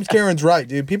sometimes Karen's right,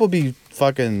 dude. People be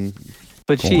fucking.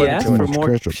 But she asked for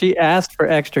more. She asked for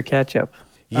extra ketchup.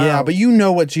 Yeah, but you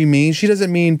know what she means. She doesn't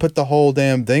mean put the whole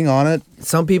damn thing on it.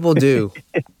 Some people do.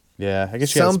 Yeah, I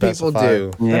guess you gotta Some people specify.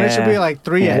 do. Then it should be like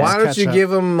 3 eggs. Why don't you ketchup, give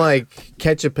them like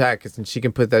ketchup packets and she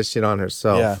can put that shit on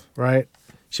herself? Yeah. right?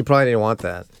 She probably didn't want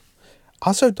that.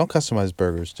 Also, don't customize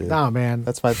burgers, dude. Nah, man.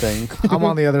 That's my thing. I'm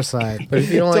on the other side. But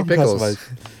if you don't like pickles,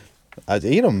 customize. I'd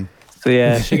eat them. So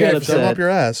yeah, she got Shove them upset. up your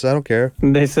ass. I don't care.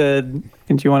 And they said,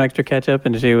 "Didn't you want extra ketchup?"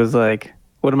 And she was like,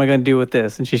 "What am I going to do with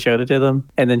this?" And she showed it to them,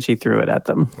 and then she threw it at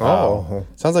them. oh,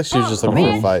 Sounds like she was just looking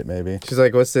for a fight, maybe. she's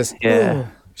like, "What's this?" Yeah.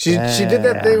 She did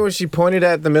that thing where she pointed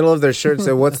at the middle of their shirt and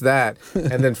said, "What's that?"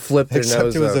 and then flipped their Except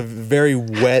nose it was a up. very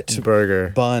wet Burger.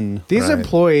 bun. These Right.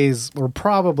 employees were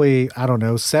probably, I don't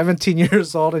know, 17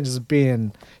 years old and just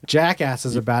being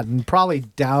jackasses about it and probably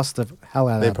doused the hell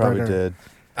out of They that probably burger. did.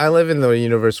 I live in the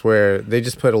universe where they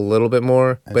just put a little bit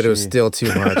more, but it was see. still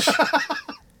too much,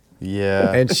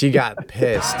 Yeah. and she got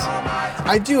pissed.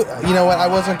 I do. You know what? I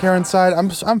was on Karen's side. I'm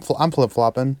flip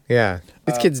flopping Yeah,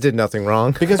 these kids did nothing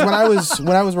wrong. because when I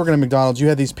was working at McDonald's, you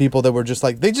had these people that were just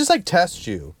like they just like test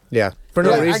you. Yeah, for no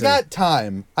Like, reason. I got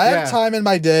time. I Yeah. have time in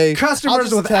my day. I'll Customers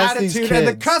just with test these attitude, and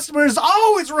the kids. customer's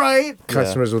always right.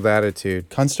 Customers with attitude.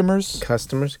 Customers?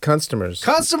 Customers.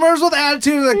 Customers with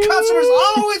attitude, and the customer's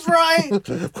always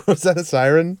right. Was that a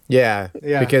siren? Yeah,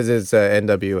 Yeah. because it's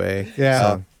NWA. Yeah.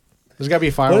 So, There's got to be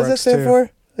What fireworks, does that stand too. for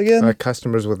again?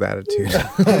 customers with attitude.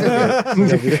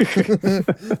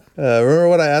 Remember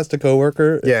what I asked a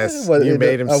coworker? Yes, What- you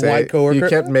made him a say white it. coworker. You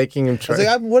kept making him I try. was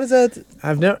like, what is that?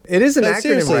 I've never. It is an No, acronym,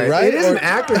 seriously, right? right? It is an Or-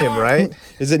 acronym, right?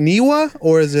 Is it NIWA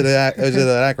or is it is it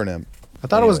an acronym? I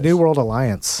thought it was Anyways. New World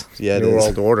Alliance. Yeah, it New is.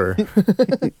 World Order.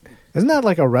 Isn't that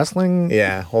like a wrestling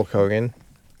Yeah, Hulk Hogan,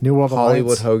 New World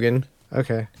Hollywood Alliance? Hogan.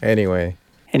 Okay. Anyway,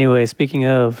 Anyway, speaking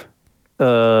of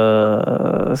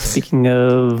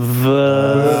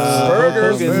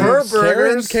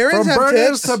burgers, Karen's From have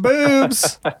burgers tits. to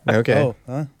boobs. okay. Oh,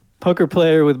 huh? poker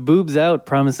player with boobs out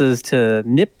promises to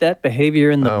nip that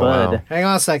behavior in the Oh, bud. wow. Hang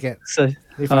on a second. So, Let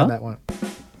me find Huh? that one.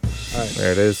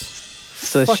 There it is.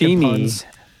 Fucking sashimi puns.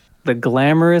 The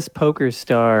glamorous poker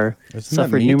star Isn't that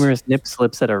suffered neat? numerous nip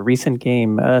slips at a recent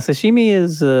game. Sashimi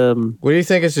is... What do you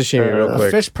think of sashimi, real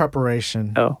quick? Fish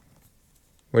preparation. oh.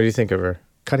 What do you think of her?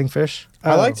 Cutting fish.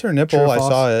 I liked her true nipple. or I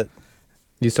false? saw it.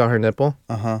 You saw her nipple?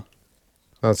 Uh-huh.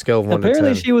 On a scale of 1 to 10.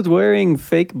 Apparently she was wearing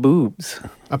fake boobs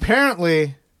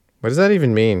Apparently, What does that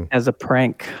even mean? as a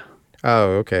prank.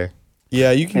 Oh, okay.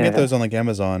 Yeah, you can get Yeah. those on like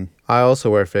Amazon. I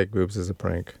also wear fake boobs as a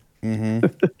prank.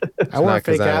 I wore not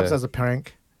 'cause fake I- abs as a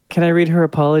prank. Can I read her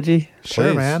apology? Sure,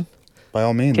 Please. man. By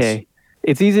all means. Okay.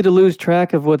 It's easy to lose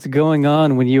track of what's going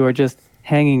on when you are just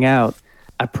hanging out.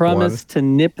 I promise to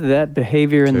nip that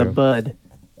behavior in the 2. bud,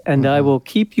 and I will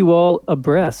keep you all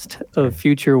abreast of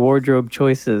future wardrobe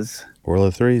choices.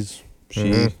 Orla threes.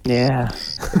 She. Yeah.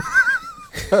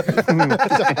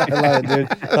 I love it, dude.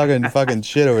 Talking fucking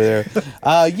shit over there.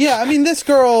 Yeah, I mean, this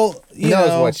girl, you Knows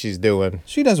know, what she's doing.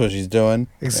 she knows what she's doing.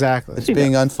 Exactly. It's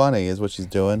being unfunny is what she's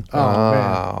doing. Oh,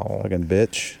 man. Oh. Fucking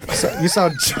bitch. You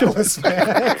sound jealous,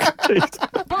 man. Fucking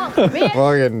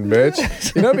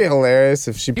bitch. You know, it'd be hilarious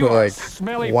if she put like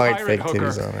white fake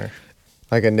titties on her.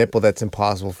 Like a nipple that's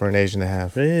impossible for an Asian to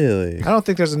have. Really? I don't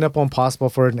think there's a nipple impossible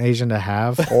for an Asian to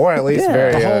have. Or at least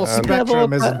very. The whole They have all,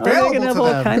 spectrum is they available can have to all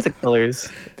them. kinds of colors.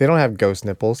 They don't have ghost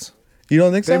nipples. You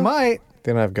don't think so? They might.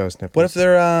 They don't have ghost nipples. What if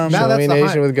they're Now Show that's me an the Asian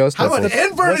high- with ghost How about nipples.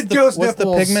 inverted ghost what's the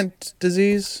nipples? pigment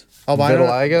disease?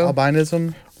 Vitiligo?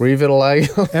 Albinism?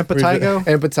 Revitiligo? Impetigo?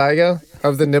 Impetigo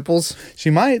of the nipples? She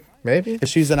might. Maybe. If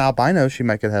she's an albino, she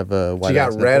might could have a white She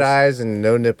got ass red nipples. eyes and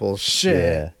no nipples. Shit.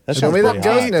 Yeah. That Show sounds me the pretty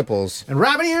ghost hot. nipples. And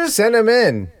rabbit ears? Send them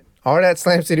in. Art at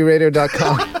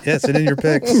slamcityradio.com. Yeah, send in your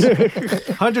pics.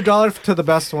 $100 to the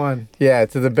best one. Yeah,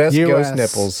 to the best US. ghost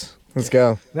nipples. Let's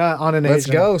go. Not on an Let's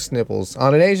Asian. go, Snipples.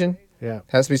 On an Asian. Yeah.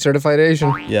 Has to be certified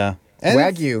Asian. Yeah.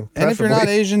 Wagyu, And if you're not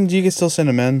preferably. Asian, you can still send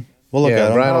them in. We'll look Yeah, at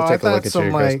them. Brian will I take a thought look at some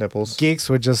your like ghost nipples. geeks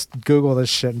would just Google this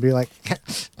shit and be like,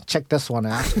 check this one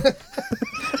out.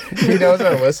 He knows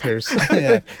our listeners.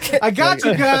 I got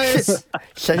you guys.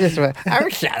 Check this one. I'm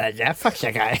shouting yeah, fuck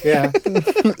that guy. Yeah.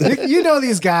 you know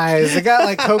these guys. They got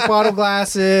like Coke bottle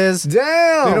glasses.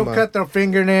 Damn. They don't cut their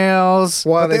fingernails.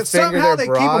 Well, but they finger somehow their they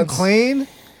keep them broads. clean.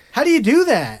 How do you do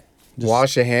that?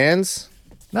 Wash your hands.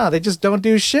 No, they just don't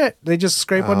do shit. They just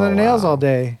scrape on their nails all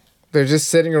day. They're just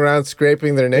sitting around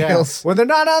scraping their Yeah. nails. When they're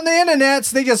not on the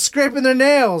internets, they just scraping their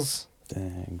nails.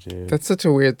 Dang, dude. That's such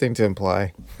a weird thing to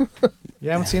imply. You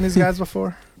haven't seen these guys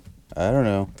before? I don't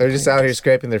know. They're just out here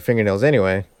scraping their fingernails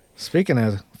anyway. Speaking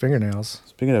of fingernails.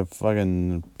 Speaking of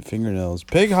fucking fingernails,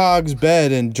 Pig Hog's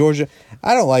bed in Georgia.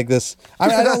 I don't like this. I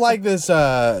mean, I don't like this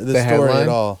this story headline? at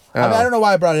all. I mean, Oh. I don't know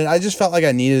why I brought it in. I just felt like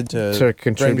I needed to To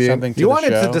contribute. bring something to You the wanted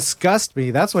show. to disgust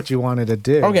me. That's what you wanted to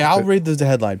do. Okay, I'll read the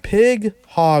headline. Pig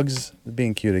hogs,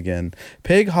 being cute again.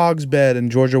 Pig hogs bed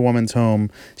in Georgia woman's home.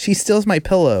 She steals my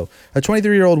pillow. A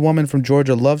 23-year-old woman from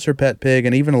Georgia loves her pet pig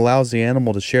and even allows the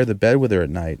animal to share the bed with her at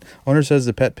night. Owner says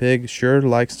the pet pig sure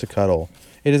likes to cuddle.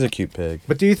 It is a cute pig.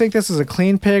 But do you think this is a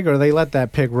clean pig, or they let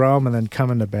that pig roam and then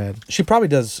come into bed? She probably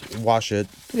does wash it.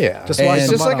 Yeah. Just wash it's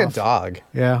the just mud like off. a dog.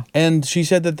 Yeah. And she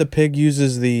said that the pig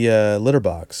uses the litter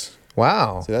box.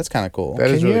 Wow. So that's kind of cool. That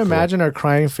is Can you really cool. imagine her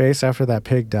crying face after that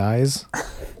pig dies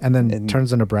and then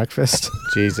turns into breakfast?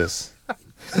 Jesus.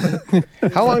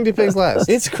 How long do pigs last?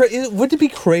 It's would it be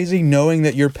crazy knowing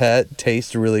that your pet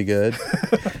tastes really good?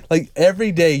 Like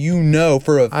every day, you know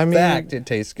for a I mean, fact it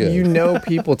tastes good. You know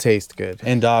people taste good.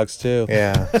 And dogs too.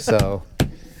 Yeah, so.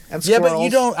 And Yeah, but you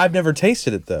squirrels. don't. I've never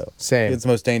tasted it though. Same. It's the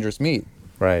most dangerous meat.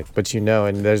 Right, but you know,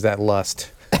 and there's that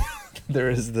lust. There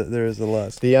is the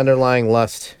lust. The underlying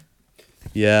lust.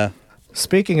 Yeah.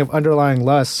 Speaking of underlying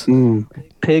lust,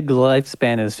 Pig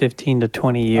lifespan is 15 to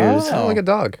 20 years. Sound like a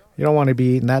dog. you don't want to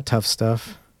be eating that tough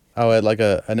stuff. Oh, like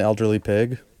an elderly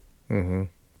pig. Mm-hmm.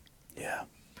 Yeah.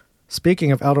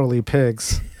 Speaking of elderly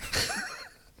pigs,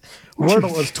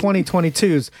 Wordle is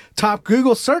 2022's top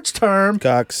Google search term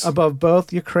Cox. above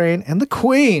both Ukraine and the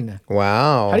Queen.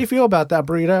 Wow. How do you feel about that,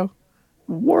 Burrito?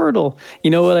 Wordle. You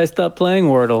know what? I stopped playing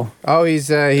Wordle. Oh, he's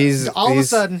All of a he's-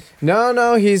 sudden.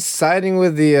 No, he's siding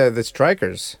with the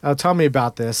strikers. Oh, tell me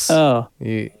about this. Oh.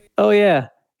 You, Oh, yeah.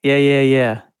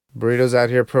 Yeah. Burrito's out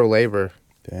here pro labor.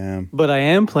 Damn. But I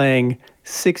am playing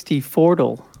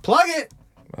 64dle. Plug it.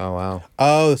 Oh wow.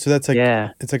 Oh, so that's like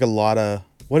Yeah. It's like a lot of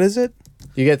what is it?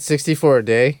 You get 64 a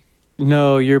day.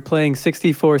 No, you're playing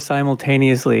 64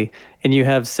 simultaneously, and you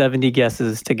have 70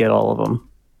 guesses to get all of them.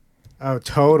 Oh,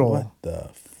 total. What the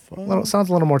fuck? Sounds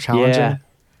a little more challenging. Yeah.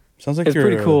 Sounds like It's you're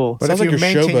pretty cool. But Sounds if like you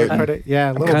you're maintain your showboating. credit,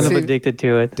 yeah, a little Kind of bit. addicted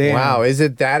to it. Damn. Wow, is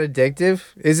it that addictive?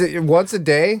 Is it once a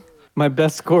day? My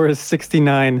best score is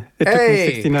 69. It took me Hey.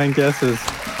 69 guesses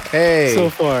Hey. so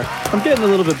far. I'm getting a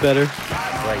little bit better.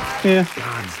 Yeah.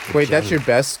 Wait, that's your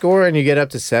best score, and you get up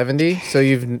to 70. So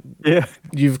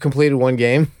you've completed one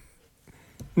game.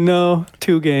 No,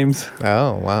 2 games.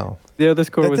 Oh wow. The other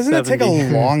score was Doesn't 70. that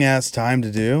take a long ass time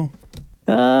to do?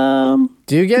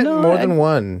 Do you get No, more than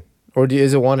one, or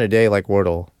is it one a day like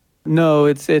Wordle? No,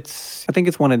 it's. I think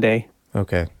it's 1 a day.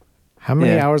 Okay. How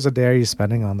many Yeah. hours a day are you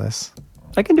spending on this?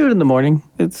 I can do it in the morning.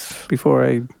 It's before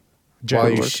I. While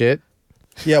you work. shit,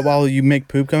 Yeah, while you make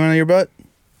poop come out of your butt.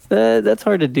 That's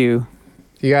hard to do.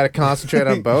 you got to concentrate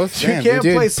on both. You can't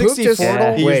Dude, play poop 60 just,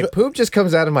 Portal. wait, poop just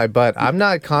comes out of my butt. I'm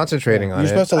not concentrating on You're it.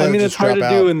 supposed to let I mean, it it's just hard to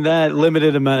drop do out. in that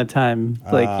limited amount of time.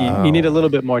 Like you need a little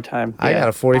bit more time. I got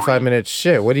a 45-minute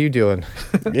shit. What are you doing?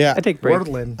 Yeah, I take breaks.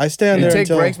 Wordling. I stay on You there take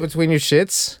until breaks between your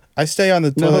shits? I stay on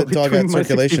the No, toilet until I between got my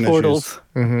circulation 60 issues.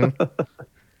 portals.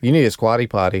 You need a squatty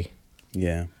potty.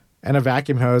 Yeah, And a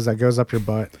vacuum hose that goes up your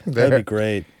butt. that'd be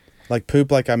great. Like poop,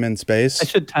 like I'm in space. I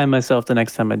should time myself the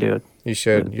next time I do it. You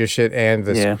should. Your shit and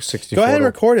the Yeah. 60 Go ahead and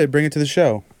portal. record it. Bring it to the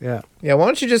show. Yeah. Yeah, why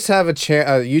don't you just have a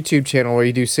YouTube channel where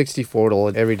you do 60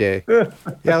 portal every day?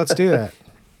 Yeah, let's do that.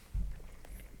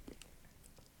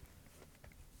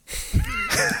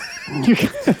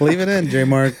 Leave it in, J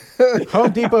Mark.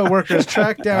 Home Depot workers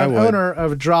tracked down I would. owner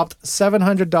of dropped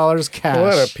 $700 cash.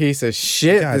 What a piece of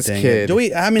shit God this dang kid. it. Do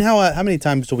we? I mean, how many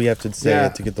times do we have to say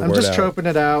it to get the I'm word just out? troping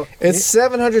it out. It's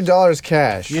 $700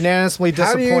 cash. Unanimously How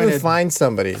do disappointed. you even find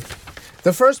somebody?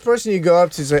 The first person you go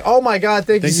up to say, "Oh my God,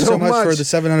 thank you so much for the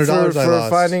 $700 I for lost."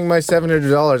 finding my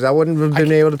 $700. I wouldn't have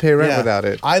been able to pay rent without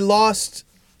it." I lost.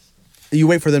 You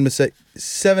wait for them to say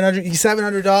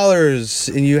 $700,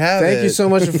 and you have Thank it. you so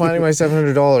much for finding my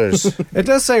 $700. It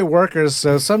does say workers,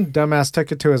 so some dumbass took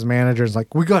it to his manager and was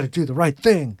like, we got to do the right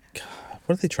thing.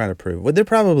 What are they trying to prove? Well, they're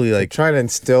probably like Trying to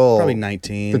instill. probably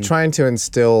 19. They're trying to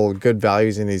instill good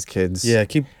values in these kids. Yeah,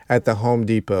 keep at the Home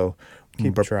Depot.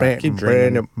 Keep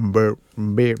dreaming.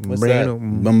 What's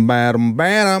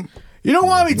that? You don't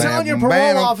want me telling your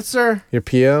parole officer. Your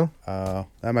PO?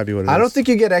 That might be what it is. I don't think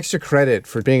you get extra credit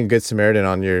for being a good Samaritan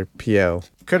on your PO.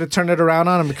 Could have turned it around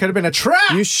on him. It could have been a trap.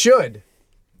 You should.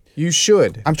 You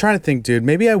should. I'm trying to think, dude.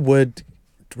 Maybe I would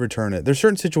return it. There's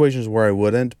certain situations where I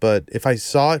wouldn't, but if I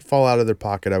saw it fall out of their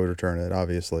pocket, I would return it,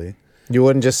 obviously. You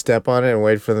wouldn't just step on it and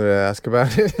wait for them to ask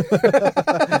about it?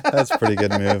 That's a pretty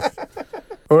good move.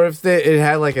 Or if it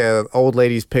had like an old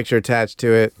lady's picture attached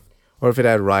to it, or if it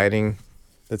had writing.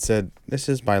 That said, this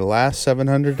is my last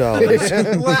 $700. It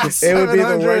would be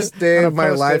the worst day of my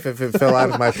life if it fell out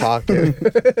of my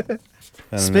pocket.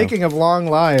 Speaking of long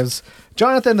lives,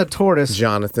 Jonathan the Tortoise,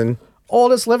 Jonathan,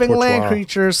 oldest living land Tortoise.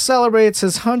 creature, celebrates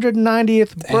his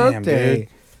 190th birthday. dude.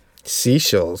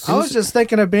 Seashells. I was just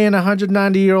thinking of being a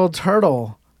 190-year-old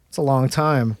turtle. It's a long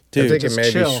time. Dude, I think it just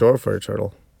may chill. be short for a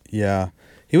turtle. Yeah.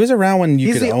 He was around when you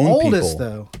He's could the own oldest,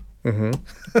 people. though.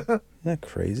 Isn't that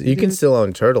crazy? You can still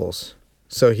own turtles.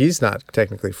 So he's not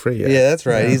technically free yet. Yeah, that's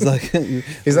right. He's like,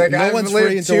 He's like, no I've one's lived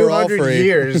free until we're all 200 free.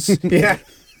 years. Yeah.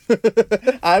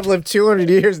 I've lived 200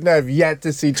 years and I've yet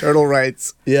to see turtle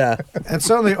rights. Yeah. And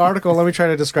so in the article, let me try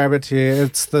to describe it to you.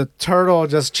 It's the turtle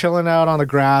just chilling out on the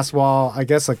grass while, I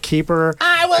guess, a keeper.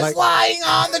 I was lying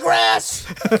on the grass.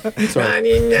 90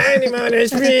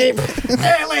 sleep.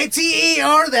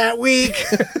 LATER that week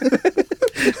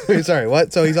Sorry,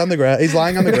 what? So he's on the grass. He's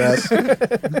lying on the grass.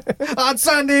 on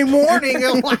Sunday morning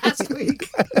of last week.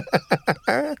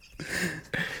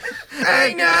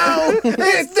 I know.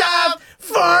 It's time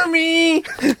for me.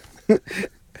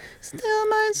 Still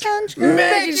my sunshine.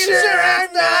 Making sure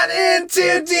I'm not in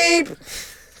too deep.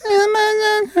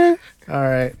 All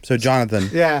right. So Jonathan.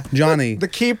 Yeah. Johnny. The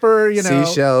keeper, you know,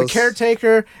 Seashells. the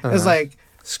caretaker is like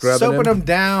Scrubbing soaping him? him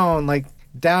down, like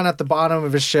down at the bottom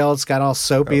of his shell. It's got all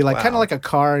soapy, like kind of like a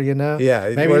car, you know? Yeah,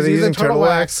 Maybe what, he's are you using using turtle turtle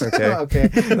wax. wax? Okay. Okay.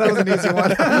 That was an easy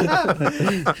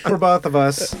one for both of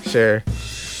us. Sure.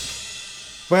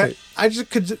 But I just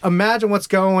could imagine what's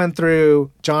going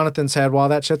through Jonathan's head while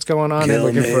that shit's going on. Kill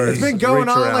Looking me. for It's been going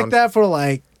reach on around. like that for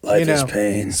like, Life you is know,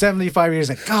 pain. 75 years.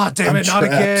 Like, God damn it, not trapped.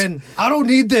 again. I don't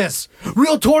need this.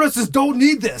 Real tortoises don't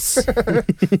need this.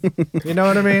 You know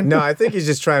what I mean? No, I think he's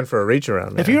just trying for a reach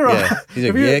around. If man. you're Yeah. He's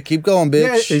if like, you're- yeah, keep going, bitch.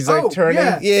 Yeah, He's like Oh, turning.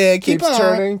 yeah. Yeah, keep keeps on.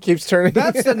 turning. Keeps turning.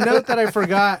 That's the note that I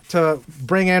forgot to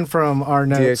bring in from our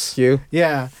notes. DXQ.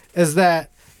 Yeah, is that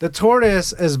the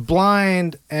tortoise is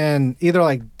blind and either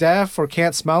like deaf or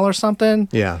can't smell or something.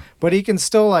 Yeah. But he can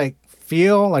still like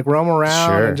feel, like roam around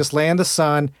Sure. and just lay in the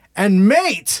sun and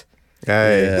mate.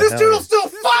 Hey. Yeah. This hell doodle's still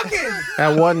fucking.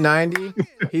 At 190,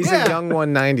 he's Yeah. a young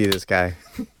 190. This guy.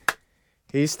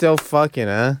 He's still fucking,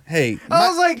 huh? Hey, I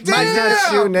was like, He's not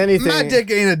damn. shooting anything. my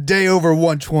dick ain't a day over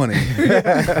 120.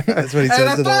 That's what he And says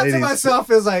I to the thought to ladies.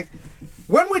 myself, is like,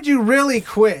 when would you really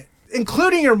quit?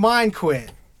 including your mind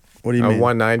quit. What do you mean?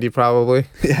 190 probably.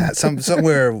 Yeah,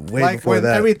 somewhere way Like before when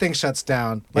that. everything shuts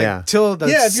down. Like Yeah. till the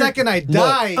Yeah, if you're- second I look,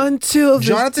 die. Until the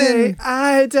Jonathan- day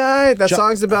I died. That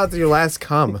song's about your last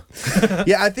cum.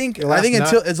 Yeah, I think last nut.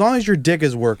 until as long as your dick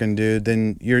is working, dude,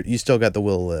 then you still got the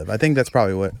will to live. I think that's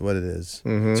probably what it is.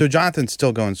 So Jonathan's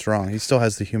still going strong. He still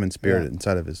has the human spirit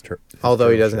inside of his.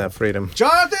 Although he doesn't have freedom.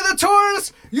 Jonathan the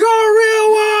Tortoise, you're a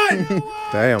real one!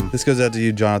 Damn. This goes out to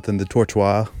you, Jonathan the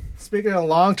Tortoise. Speaking of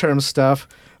long-term stuff,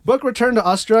 book return to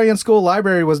Australian school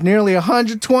library was nearly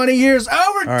 120 years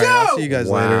overdue! All right, I'll see you guys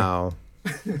later. Wow.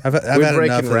 I've had breaking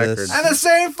enough of records. this. And the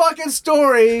same fucking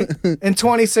story in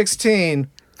 2016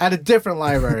 at a different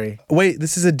library. Wait,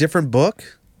 this is a different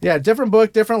book? Yeah, different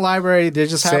book, different library. They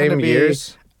just happen Same to be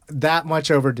years? that much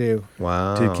overdue.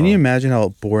 Wow. Dude, can you imagine how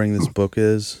boring this book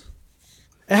is?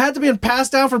 It had to be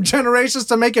passed down from generations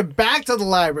to make it back to the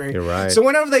library. You're right. So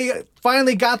whenever they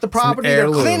finally got the property, they're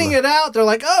heirloom. cleaning it out. They're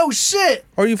like, oh shit.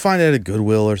 Or you find it at a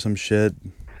Goodwill or some shit.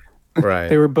 Right.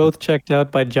 They were both checked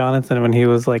out by Jonathan when he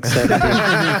was like 70.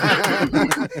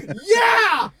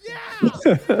 Yeah!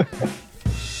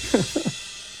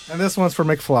 And this one's for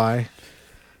McFly.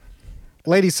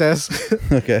 Lady says,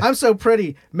 Okay. I'm so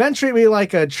pretty. Men treat me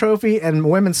like a trophy and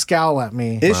women scowl at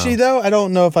me. Is she though? I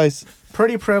don't know if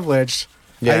Pretty privileged.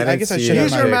 Yeah, I didn't guess I see should it. have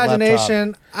Use my your laptop.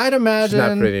 imagination. I'd imagine.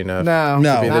 not pretty enough. No.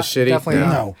 No. To be not- this shitty? Definitely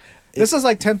not. No. This is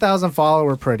like 10,000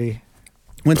 follower pretty.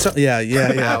 When yeah.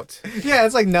 Out. Yeah,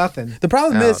 it's like nothing. The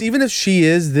problem is, Out. even if she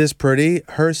is this pretty,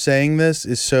 her saying this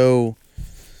is so.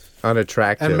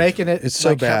 Unattractive. And making it It's so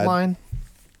like bad. headline.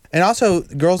 And also,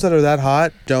 girls that are that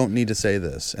hot don't need to say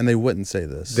this, and they wouldn't say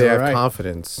this. They have Right.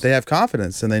 confidence. They have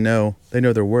confidence, and they know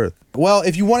their worth. Well,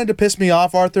 if you wanted to piss me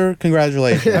off, Arthur,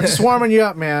 congratulations. I'm just warming you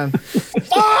up, man.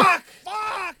 Fuck!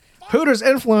 Hooters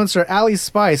influencer Allie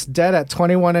Spice dead at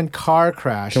 21 in car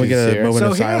crash. Can we get a serious? moment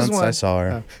So of here's silence? one. I saw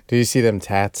her. Do you see them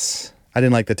tats? I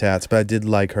didn't like the tats, but I did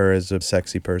like her as a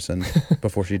sexy person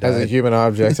before she As a died. human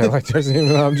object. I liked her as a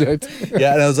human object.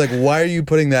 Yeah, and I was like, why are you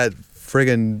putting that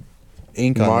friggin'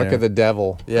 ink on Mark there? of the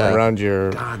devil Yeah. around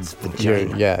your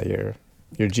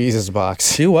your Jesus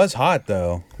box. She was hot,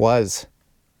 though. Was.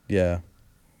 Yeah.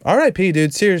 R.I.P.,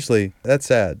 dude. Seriously. That's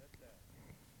sad.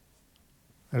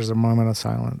 There's a moment of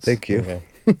silence. Thank you. Okay.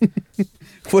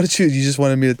 What did you just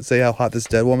wanted me to say how hot this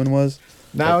dead woman was?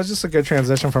 No, it was just a good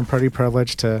transition from pretty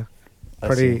privileged to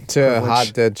pretty To a privileged.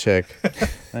 hot dead chick.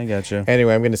 I got you.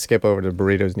 Anyway, I'm going to skip over to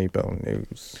Burritos Nippon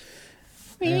News.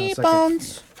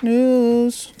 Bones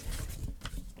news.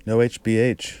 No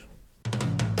HBH.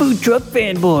 Food truck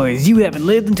fanboys, you haven't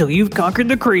lived until you've conquered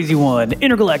the crazy one.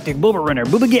 Intergalactic Boba Runner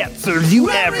Booba Gap serves you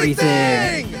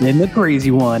everything. Then the crazy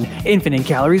one. Infinite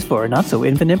calories for a not so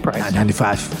infinite price.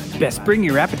 95. Best spring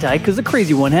your appetite because the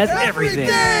crazy one has everything.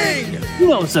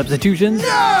 No substitutions.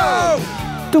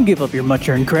 No! Don't give up your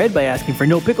much-earned cred by asking for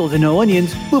no pickles and no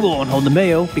onions. Booba won't hold the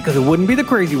mayo because it wouldn't be the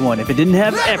crazy one if it didn't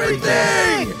have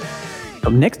everything. So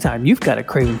next time you've got a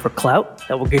craving for clout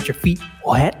that will get your feet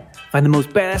wet, find the most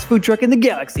badass food truck in the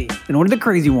galaxy and order the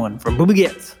crazy one from Booba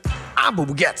Gets. I'm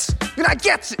Booba Gets. And I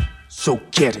gets it. So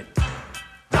get it.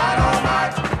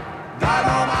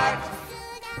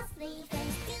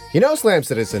 You know, Slam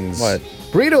Citizens. What?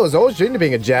 Burrito is always dreamed of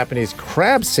being a Japanese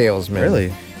crab salesman.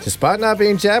 Really? Despite not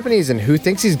being Japanese, and who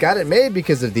thinks he's got it made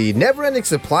because of the never-ending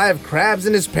supply of crabs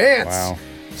in his pants. Wow.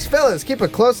 Fellas, keep a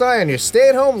close eye on your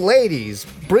stay-at-home ladies.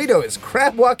 Burrito is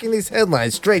crab-walking these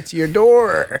headlines straight to your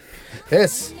door.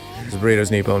 This is Burrito's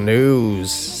Nippon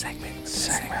News.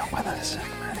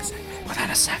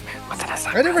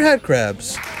 I never had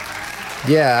crabs.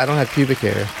 Yeah, I don't have pubic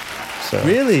hair. So.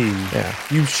 Really? Yeah.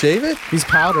 You shave it? He's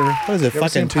powder. What is it, You ever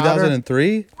fucking seen powder?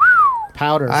 2003?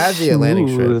 Powder. I have the Atlantic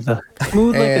Smooth. Strip.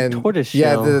 Smooth like And a tortoise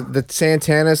yeah, shell. the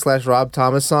Santana / Rob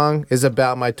Thomas song is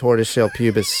about my tortoiseshell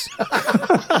pubis.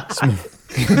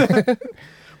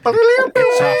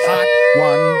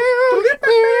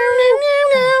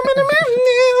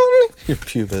 Your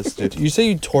pubis, dude. You say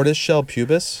you tortoiseshell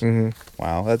pubis? Mm-hmm.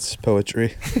 Wow, that's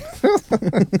poetry.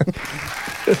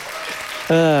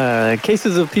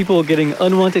 Cases of people getting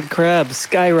unwanted crabs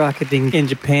skyrocketing in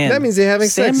Japan. That means they're having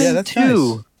sex. Salmon Yeah, that's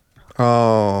too. nice.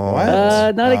 Oh,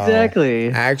 What? Not exactly.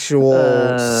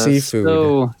 actual seafood.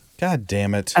 So God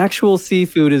damn it. actual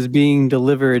seafood is being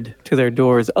delivered to their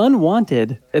doors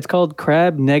unwanted. It's called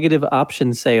crab negative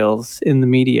option sales in the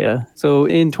media. So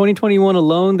in 2021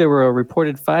 alone, there were a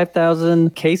reported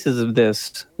 5,000 cases of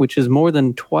this, which is more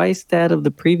than twice that of the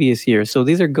previous year. So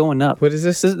these are going up. What does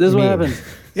this This is what mean? happens.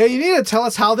 Yeah, you need to tell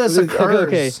us how this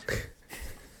occurs. Okay.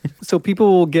 So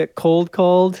people will get cold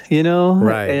called,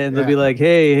 Right. And they'll be like,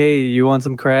 hey, you want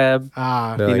some crab?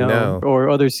 They're like, no. Or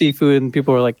other seafood, and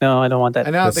people are like, no, I don't want that.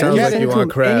 And now It they sounds get like it you want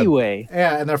crab. anyway.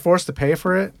 Yeah, and they're forced to pay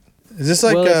for it. Is this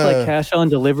like, Well, it's like cash on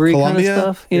delivery Colombia? kind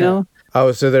of stuff, you know?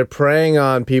 Oh, so they're preying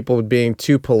on people being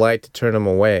too polite to turn them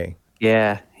away.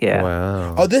 Yeah.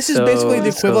 Wow. Oh, this is basically the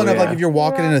equivalent of like yeah. if you're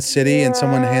walking in a city and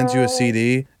someone hands you a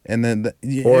CD and then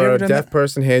Or a deaf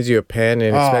person hands you a pen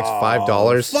and expects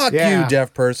 $5 Fuck Yeah. you,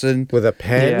 deaf person. with a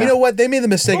pen. Yeah. You know what? They made the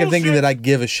mistake of thinking that I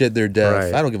give a shit they're deaf.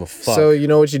 Right. I don't give a fuck. So you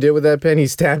know what you did with that pen? He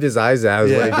stabbed his eyes out.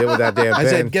 Is what he did with that damn I pen.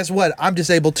 said, guess what? I'm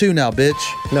disabled too now, bitch.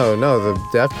 No, the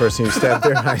deaf person you stabbed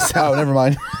their eyes out. Oh, never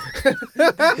mind.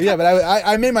 Yeah, but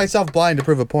I made myself blind to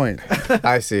prove a point.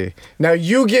 I see. Now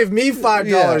you give me $5,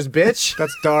 bitch.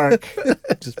 That's dark.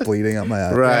 Just bleeding out my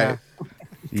eye. Right.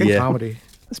 Good Yeah. comedy.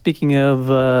 Speaking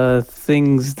of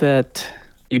things that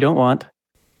you don't want,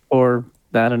 or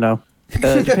I don't know,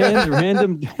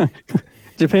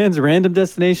 Japan's random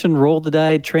destination roll the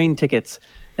die train tickets,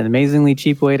 an amazingly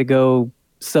cheap way to go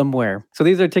somewhere. So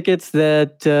these are tickets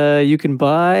that you can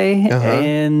buy,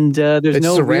 and there's It's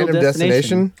no just a real random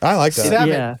destination. I like that. 7.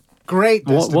 Yeah, Great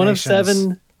one of destinations.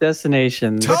 7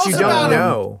 destinations. Tell But you us about don't it.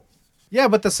 know. Yeah,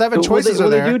 but the 7 Well, choices they are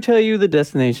there. do tell you the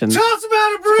destinations. Tell us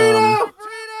about it, burrito!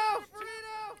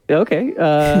 Okay,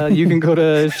 you can go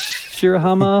to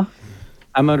Shirahama,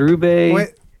 Amarube.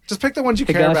 Wait, just pick the ones you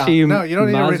care about. Higashi, No, you don't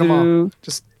need to read them all. Mazu.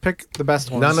 Just pick the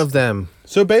best ones. None of them.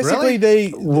 So basically,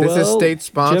 Really? This is state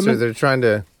sponsored. They're trying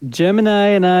to. Gemini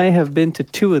and I have been to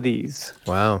 2 of these.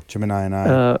 Wow. Gemini and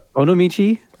I.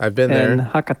 Onomichi I've been and there.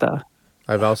 Hakata.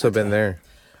 I've also been there.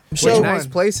 So- Which nice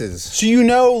places. So you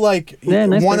know, like Yeah,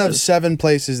 nice one of places. 7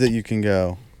 places that you can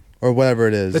go, or whatever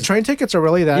it is. The train tickets are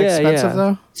really that expensive,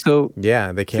 though? So,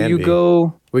 Yeah, they can you be.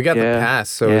 go. We got the Yeah. pass,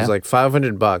 so it was Yeah. like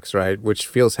 $500, right? Which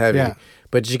feels heavy. Yeah.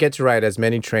 But you get to ride as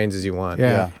many trains as you want.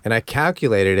 Yeah. And I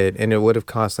calculated it, and it would have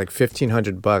cost like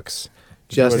 $1,500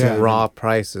 just Yeah. in raw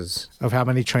prices. Of how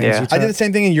many trains Yeah. you took. I did the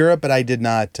same thing in Europe, but I did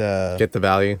not. Get the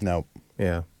value. No,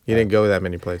 Yeah. You didn't go that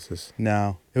many places.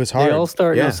 no, it was They hard. all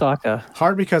start in Yeah. Osaka.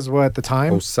 Hard because what, at the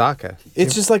time? Osaka.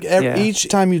 It's just like Yeah. each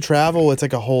time you travel, it's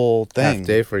like a whole thing. Half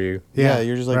day for you. Yeah,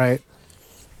 you're just like, Right.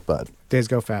 but Days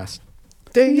go fast.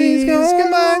 Days go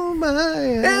by.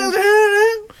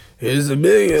 Here's a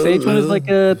million. So each one is like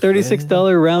a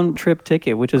 $36 round trip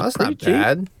ticket, which is That's pretty not cheap.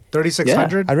 bad.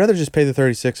 3,600? I'd rather just pay the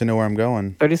 36 and know where I'm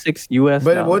going. 36 US.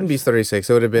 But it wouldn't be 36.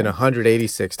 It would have been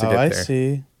 186 to Oh, get I there.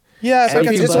 see. Yeah, if And I If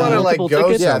got you can just buy want to like multiple go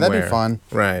tickets? Yeah, somewhere. that'd be fun.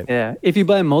 Right. Yeah, if you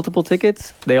buy multiple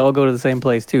tickets, they all go to the same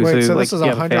place too. Wait, so so like this is you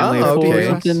have a 100 family Oh, of 4 or okay.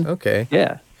 something. Okay.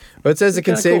 Yeah. But it says it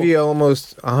can Kinda save cool. you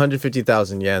almost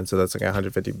 150,000 yen, so that's like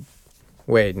 150.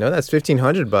 Wait, no, that's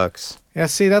 $1,500 Yeah,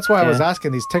 see, that's why I was Yeah.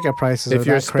 asking these ticket prices. if are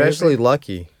you're that crazy. especially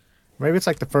lucky. Maybe it's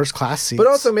like the first class seats. But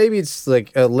also maybe it's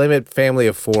like a limit family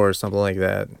of 4 or something like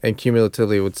that, and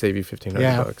cumulatively it would save you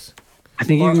 $1,500. I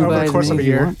think you Or can over buy the as course of many a as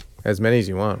you year. want. As many as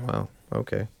you want. Wow.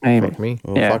 Okay. Maybe. Fuck me.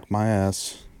 Oh, Yeah. fuck my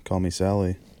ass. Call me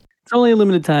Sally. It's only a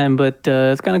limited time, but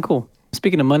it's kind of cool.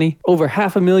 Speaking of money, over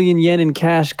 500,000 yen in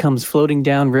cash comes floating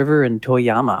down river in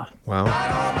Toyama. Wow.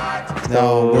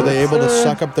 Now, were they able to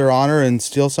suck up their honor and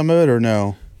steal some of it, or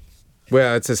no?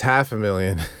 Well, it says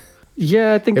 500,000.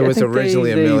 Yeah, I think It was I think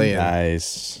originally they, a million.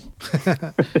 Nice. Of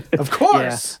Yeah,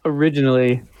 course.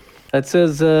 originally. That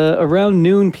says around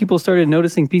noon, people started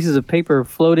noticing pieces of paper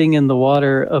floating in the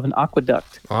water of an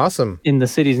aqueduct Awesome. in the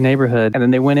city's neighborhood. And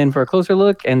then they went in for a closer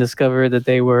look and discovered that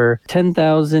they were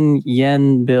 10,000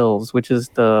 yen bills, which is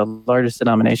the largest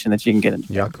denomination that you can get in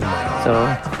Japan. Yakuma.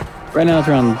 So right now it's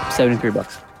around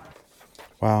 $73.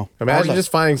 Wow. Imagine just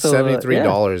finding So,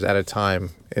 $73 at a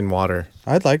time in water.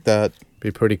 I'd like that. Be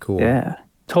pretty cool. Yeah.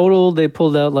 Total, they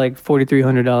pulled out like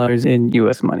 $4,300 in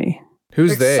U.S. money.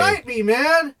 Who's they? Excite me,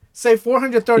 man. Say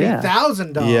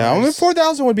 $430,000. Yeah, I mean,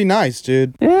 4,000 would be nice,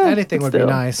 dude. Yeah, Anything but would be still.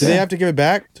 nice. Do they have to give it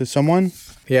back to someone?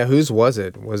 Yeah, whose was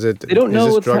it? Was it? They don't is know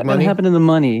this what's drug gonna money? happen to the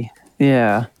money.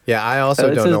 Yeah. Yeah, I also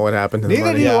it don't says- know what happened to the Neither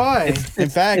money. do Yeah. I. In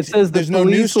fact, it says the there's no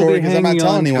police news will be story because I'm not hanging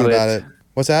telling on to anyone it. about it.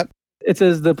 What's that? It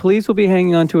says the police will be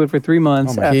hanging on to it for 3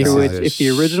 months, Oh my after God. which, if the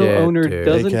original Shit, owner dude.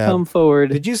 doesn't Big cap. come forward,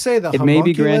 Did you say the it may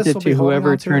be homunculus granted will to be holding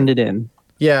whoever on to turned it in.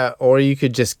 Yeah, or you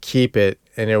could just keep it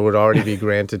and it would already be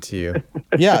granted to you.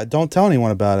 Yeah, don't tell anyone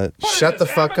about it. Shut the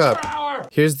fuck up.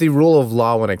 Here's the rule of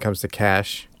law when it comes to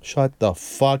cash. Shut the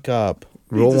fuck up.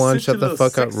 Rule 1, shut the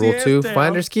fuck up. Rule 2,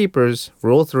 finders keepers.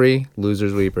 Rule 3,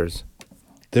 losers weepers.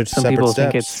 They're Some separate people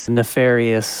steps. think it's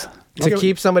nefarious. To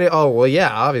keep somebody, oh, well, yeah,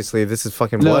 obviously, this is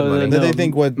fucking blood money. no. They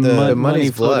think what the- money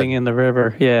money's floating blood. in the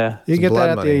river. Yeah. You It's get blood that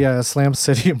at money. the Slam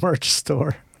City merch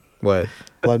store. What?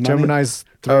 Blood money? Gemini's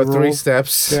three Oh, rules. 3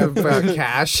 steps about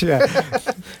cash. Yeah.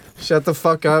 Shut the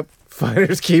fuck up.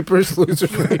 Fighters, keepers,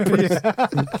 losers, reapers.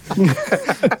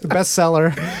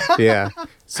 Bestseller. Yeah.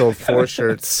 Sold 4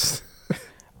 shirts.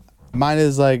 Mine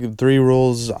is like 3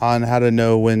 rules on how to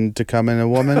know when to come in a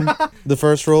woman. The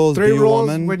first rule is 3 be a rules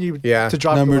woman. when you Yeah. to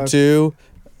drop Number the 2,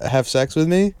 have sex with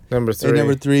me. Number 3. And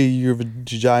number 3, your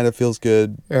vagina feels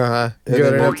good. Uh-huh. And Good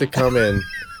then- enough to come in.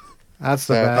 That's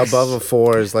the best. Above a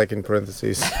 4 is like in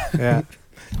parentheses. Yeah.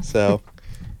 So,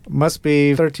 Must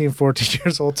be 13, 14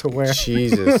 years old to wear.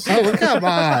 Jesus. oh, come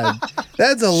on.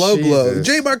 That's a low blow. Jesus.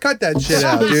 J-Bar, cut that shit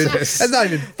out, dude. Jesus. That's not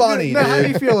even funny, Now, how do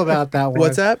you dude. feel about that one?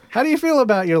 What's that? How do you feel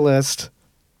about your list?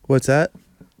 What's that?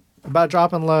 About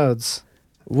dropping loads?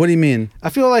 What do you mean? I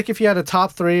feel like if you had a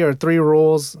top 3 or 3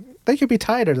 rules, they could be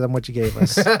tighter than what you gave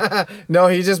us. No,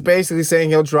 he's just basically saying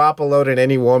he'll drop a load at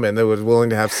any woman that was willing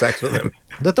to have sex with him.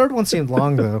 The third one seemed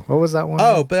long, though. What was that one?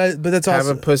 Oh, but that's Have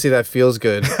also... a pussy that feels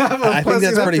good. I think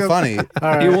that's pretty funny. All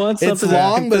right. You want It's something that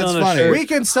long, you can but put it's on a funny. shirt. We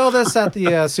can sell this at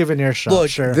the souvenir shop. Look,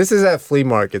 sure. This is at flea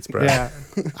markets, bro. Yeah.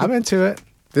 I'm into it.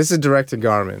 This is direct to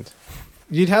garment.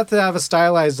 You'd have to have a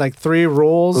stylized, like, 3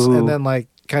 rules Ooh. and then, like,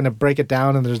 kind of break it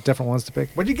down and there's different ones to pick.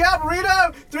 What you got,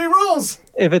 Burrito? 3 rules.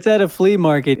 If it's at a flea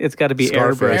market, it's got to be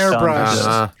Scarface. airbrushed. on Airbrushed. it.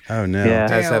 Uh-huh. Oh, no. Yeah.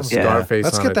 Has to have Damn. Scarface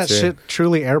Let's on get it, that too. shit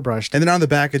truly airbrushed. And then on the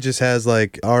back, it just has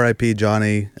like R.I.P.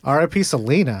 Johnny, R.I.P.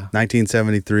 Selena.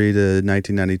 1973 to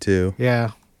 1992.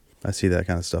 Yeah. I see that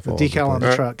kind of stuff all over Decal on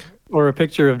place. the truck. Or a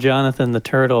picture of Jonathan the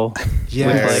turtle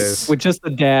Yes. There it is. with just a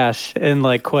dash and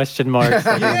like question marks.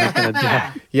 Like you're making a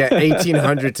dash. Yeah,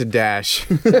 1800 to dash.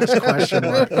 Question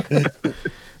mark.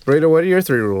 Burrito, what are your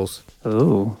 3 rules?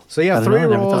 Ooh. So you I have don't know, 3 I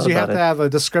never rules. thought You have about to it. have a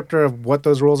descriptor of what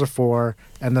those rules are for,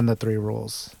 and then the 3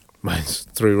 rules. Mine's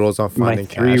 3 rules on My finding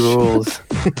 3 cash. rules.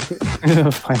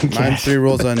 Finding Mine's cash. 3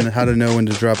 rules on how to know when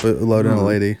to drop a load in a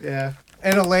lady. Yeah.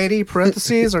 And a lady,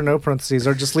 parentheses or no parentheses,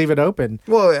 or just leave it open.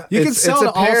 Well, You can it's sell to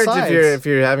all apparent sides. if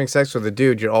you're having sex with a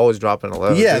dude, you're always dropping a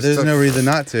load. Yeah, Just there's to- no reason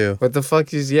not to. What the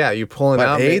fuck is you pulling But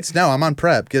out AIDS? No, I'm on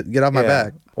prep. Get off my Yeah.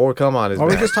 back. Or come on his Are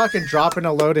we back. just talking dropping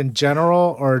a load in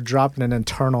general or dropping an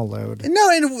internal load? No,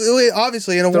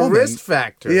 obviously in a the woman. risk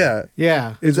factor. Yeah.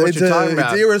 Yeah. Is what you're talking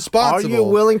about. It's irresponsible. Are you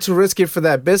willing to risk it for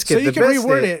that biscuit? So you the can biscuit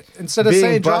reword it. Instead of being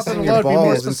saying dropping a busting your load, be more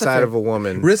balls inside specific. of a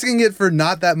woman. Risking it for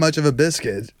not that much of a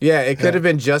biscuit. Yeah, it could have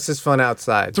been just as fun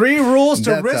outside. 3 rules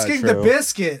to That's not risking the true.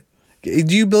 biscuit.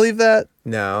 Do you believe that?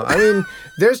 No, I mean,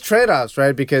 there's trade-offs,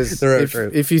 right? Because There are if,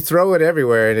 trade- if you throw it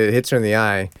everywhere and it hits her in the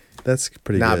eye, That's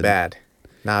pretty not good. bad.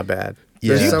 Not bad. Yeah.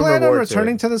 There's Do you some plan on reward to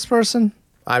returning it. to this person?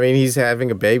 I mean, he's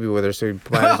having a baby with her, so he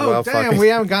might as well Oh, damn. fucking... We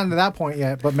haven't gotten to that point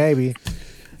yet, but maybe.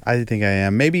 I think I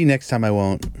am. Maybe next time I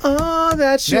won't. Oh,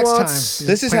 that she Next wants. time.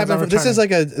 This is Plans on happening. This is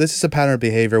returning. this is a pattern of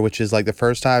behavior, which is like the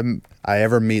first time I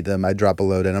ever meet them, I drop a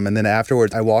load in them, and then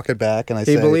afterwards I walk it back and I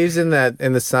He say, believes in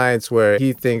the science where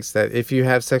he thinks that if you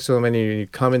have sex with a woman and you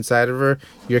come inside of her,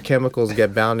 your chemicals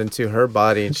get bound into her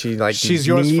body, and she like She's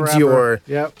yours needs forever. your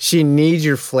Yep. she needs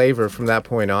your flavor from that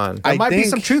point on. There I might be think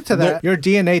some truth to that. Your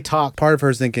DNA talk. Part of her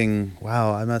is thinking,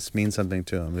 "Wow, I must mean something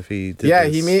to him if he did Yeah,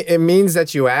 this." it means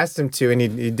that you asked him to, and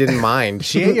he didn't mind.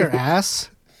 She ate your ass?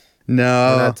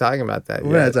 No, We're not talking about that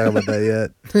we're not yet. talking about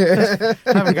that yet.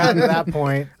 I haven't gotten to that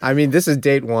point. I mean, this is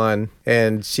date 1,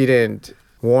 and she didn't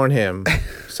warn him,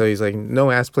 so he's like,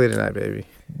 "No ass play tonight, baby."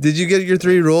 Did you get your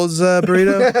 3 rules,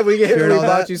 Burrito? we Hearing all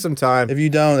bought that? you some time. If you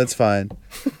don't, it's fine.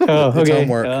 Oh, It's okay.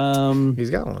 homework. He's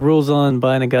got one. Rules on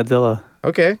buying a Godzilla.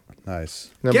 Okay. Nice.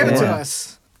 Number Give it to 1.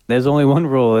 us. There's only one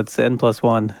rule. It's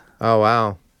N+1. Oh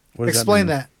wow. What does Explain mean?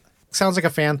 that. Sounds like a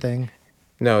fan thing.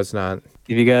 No, it's not.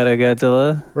 If you got a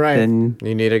Godzilla, Right. then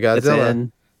You need a that's Godzilla.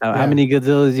 N. How Yeah. many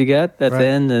Godzillas you got? That's Right.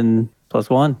 N and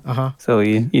 +1. Uh-huh. So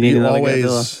you need You another always,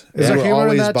 Godzilla. Is you there were humor in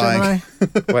always that, buying.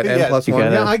 Gemini? What, N Yes, plus you 1?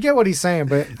 gotta- Yeah, I get what he's saying,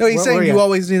 but No, he's where saying we you at?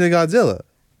 always need a Godzilla,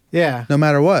 Yeah. no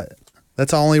matter what.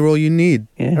 That's the only rule you need.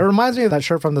 It Yeah. reminds me of that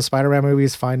shirt from the Spider-Man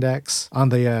movies, Find X, on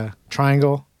the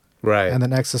triangle, Right. and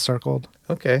then X is circled.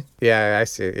 Okay. Yeah, I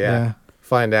see it. Yeah. Yeah.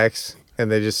 Find X, and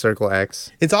they just circle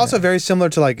X. It's also very similar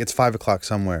to like it's 5 o'clock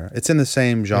somewhere. It's in the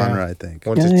same genre, Yeah. I think.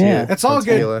 One's Yeah, a yeah. It's all one's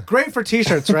good. tequila. Great for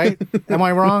T-shirts, right? Am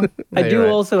I wrong? I No, do you're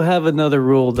right. also have another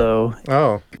rule, though.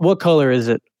 Oh. What color is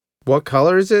it? What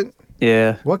color is it?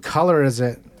 Yeah. What color is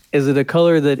it? Is it a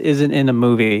color that isn't in a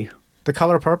movie? The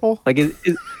color purple? Like,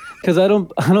 because I don't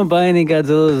buy any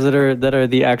Godzillas that are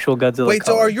the actual Godzilla. Wait,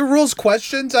 so color. are your rules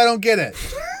questions? I don't get it.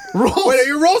 Wait, are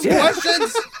your rules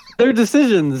questions? They're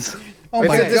decisions. Oh It's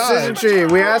my a decision god. tree.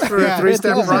 We asked for a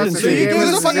three-step it's a process. decision He tree. gave You us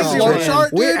gave us a fucking decision flow tree.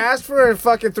 chart, We dude? asked for a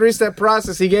fucking three-step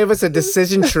process. He gave us a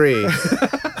decision tree. All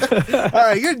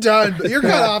right, you're done. You're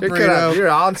cut off, You're cut off. Burrito. You're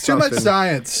on Too something. much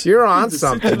science. You're on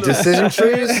something. Decision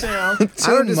trees? I Too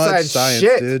don't much decide science,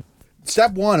 shit. dude.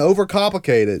 Step 1,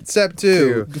 overcomplicate it. Step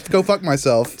 2, go fuck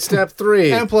myself. Step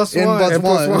 3. N plus N one. plus N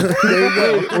plus 1. one.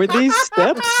 There you go. Were these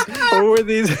steps or were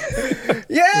these?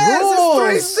 Yes, it's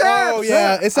 3 steps. Oh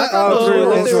yeah, it's not. Oh, three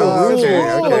rules. rules.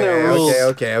 There were rules.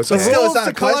 Okay. So The still, rules it's not to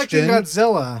a collecting question.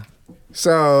 Godzilla.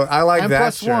 So I like N that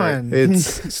plus shirt. one.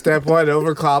 It's step 1,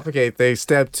 overcomplicate things.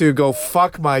 Step 2, go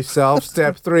fuck myself.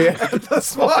 Step 3, N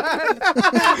plus 1.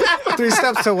 3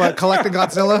 steps to what? Collecting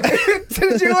Godzilla?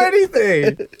 Didn't do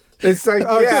anything. It's like,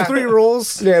 Oh, yeah. it's 3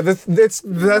 rules. Yeah, it's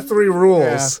the 3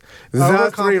 rules. Yeah.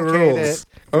 The 3 Overcomplicate rules. it.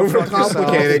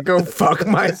 Overcomplicate it. Go fuck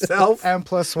myself. N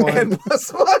plus 1. N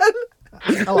plus 1.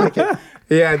 I like it.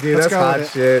 Yeah, dude, Let's that's go hot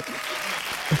with shit.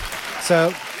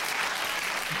 So,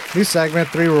 new segment,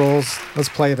 3 rules. Let's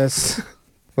play this.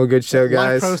 Well, good show, Life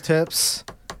guys. pros tips.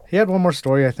 He had one more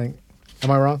story, I think. Am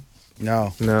I wrong?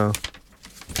 No. No.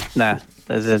 Nah,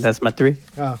 that's it. That's my 3.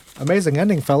 Oh, amazing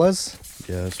ending, fellas.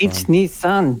 Yeah, that's It's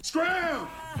fine. Nissan.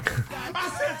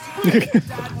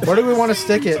 Where do we want to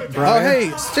stick it, Oh Brian?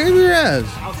 hey, stick it up your ass.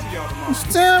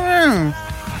 Stick it up your ass.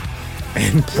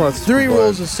 N plus 3 1.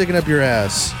 rules of sticking up your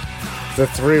ass. The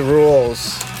 3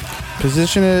 rules.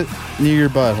 Position it near your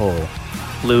butthole.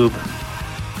 Lube.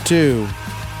 2,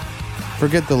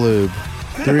 forget the lube.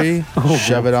 3,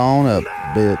 shove it on up,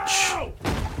 bitch.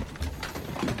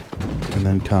 And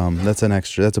then come. That's an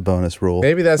extra. That's a bonus rule.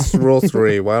 Maybe that's rule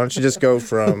 3. Why don't you just go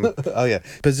from Oh yeah.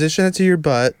 Position it to your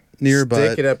butt, near your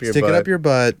butt. Stick it up your Stick it butt. up your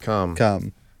butt. Come.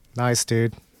 Come. Nice,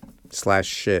 dude. /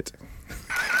 shit?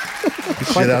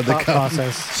 Quite out the thought cum.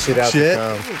 process. Shit out Shit.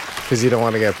 the cum. Because you don't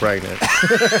want to get pregnant.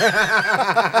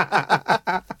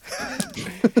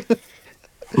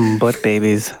 Butt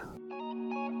babies.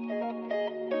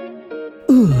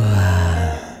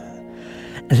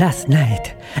 Last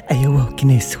night, I awoke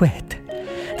in a sweat,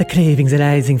 the cravings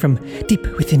arising from deep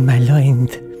within my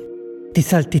loins. The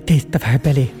salty taste of her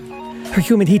belly, her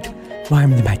humid heat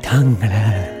warmed my tongue.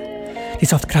 The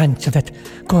soft crunch of that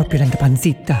corpulent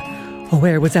pancita. Oh,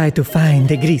 where was I to find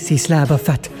a greasy slab of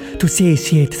fat to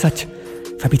satiate such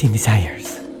forbidden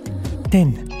desires?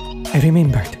 Then I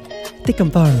remembered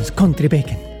Thickum Farms Country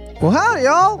Bacon. Well, howdy,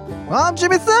 y'all. I'm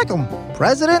Jimmy Thickum,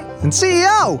 President and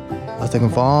CEO of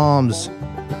Thickum Farms.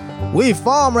 We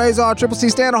farm raise our Triple C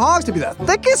standard hogs to be the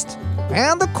thickest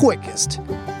and the quickest,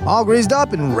 all greased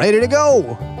up and ready to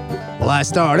go. Well, I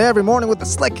start every morning with the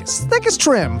slickest, thickest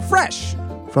trim, fresh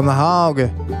from the hog.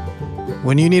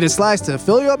 When you need a slice to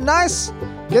fill you up nice,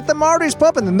 get them arteries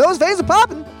pumping and those veins are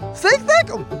popping. Think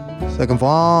Thickum. Thickum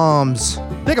Farms.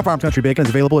 Thickum Farms Country Bacon is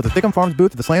available at the Thickum Farms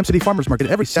booth at the Slam City Farmers Market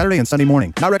every Saturday and Sunday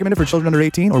morning. Not recommended for children under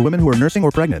 18 or women who are nursing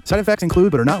or pregnant. Side effects include,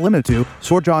 but are not limited to,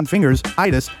 sore jaw and fingers,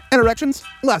 itis, and erections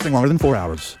lasting longer than 4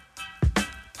 hours.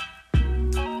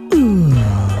 Ooh,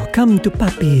 come to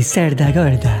Papi Cerda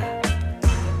Gorda.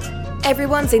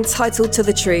 Everyone's entitled to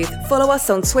the truth. Follow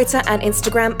us on Twitter and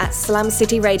Instagram at Slam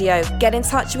City Radio. Get in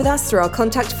touch with us through our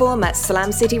contact form at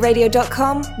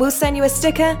slamcityradio.com. We'll send you a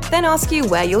sticker, then ask you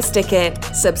where you'll stick it.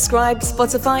 Subscribe,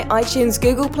 Spotify, iTunes,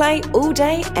 Google Play, all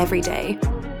day, every day.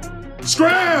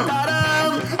 Scram!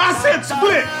 I said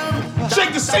split!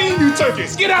 Shake the scene, you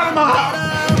turkeys! Get out of my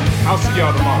house! I'll see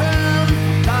y'all tomorrow.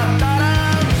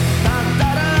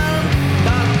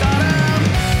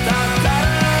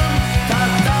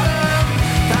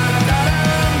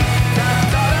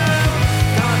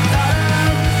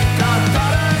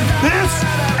 This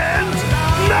ends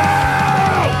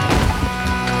now!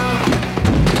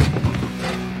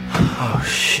 Oh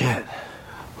shit.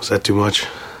 Was that too much?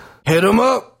 Hit him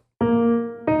up!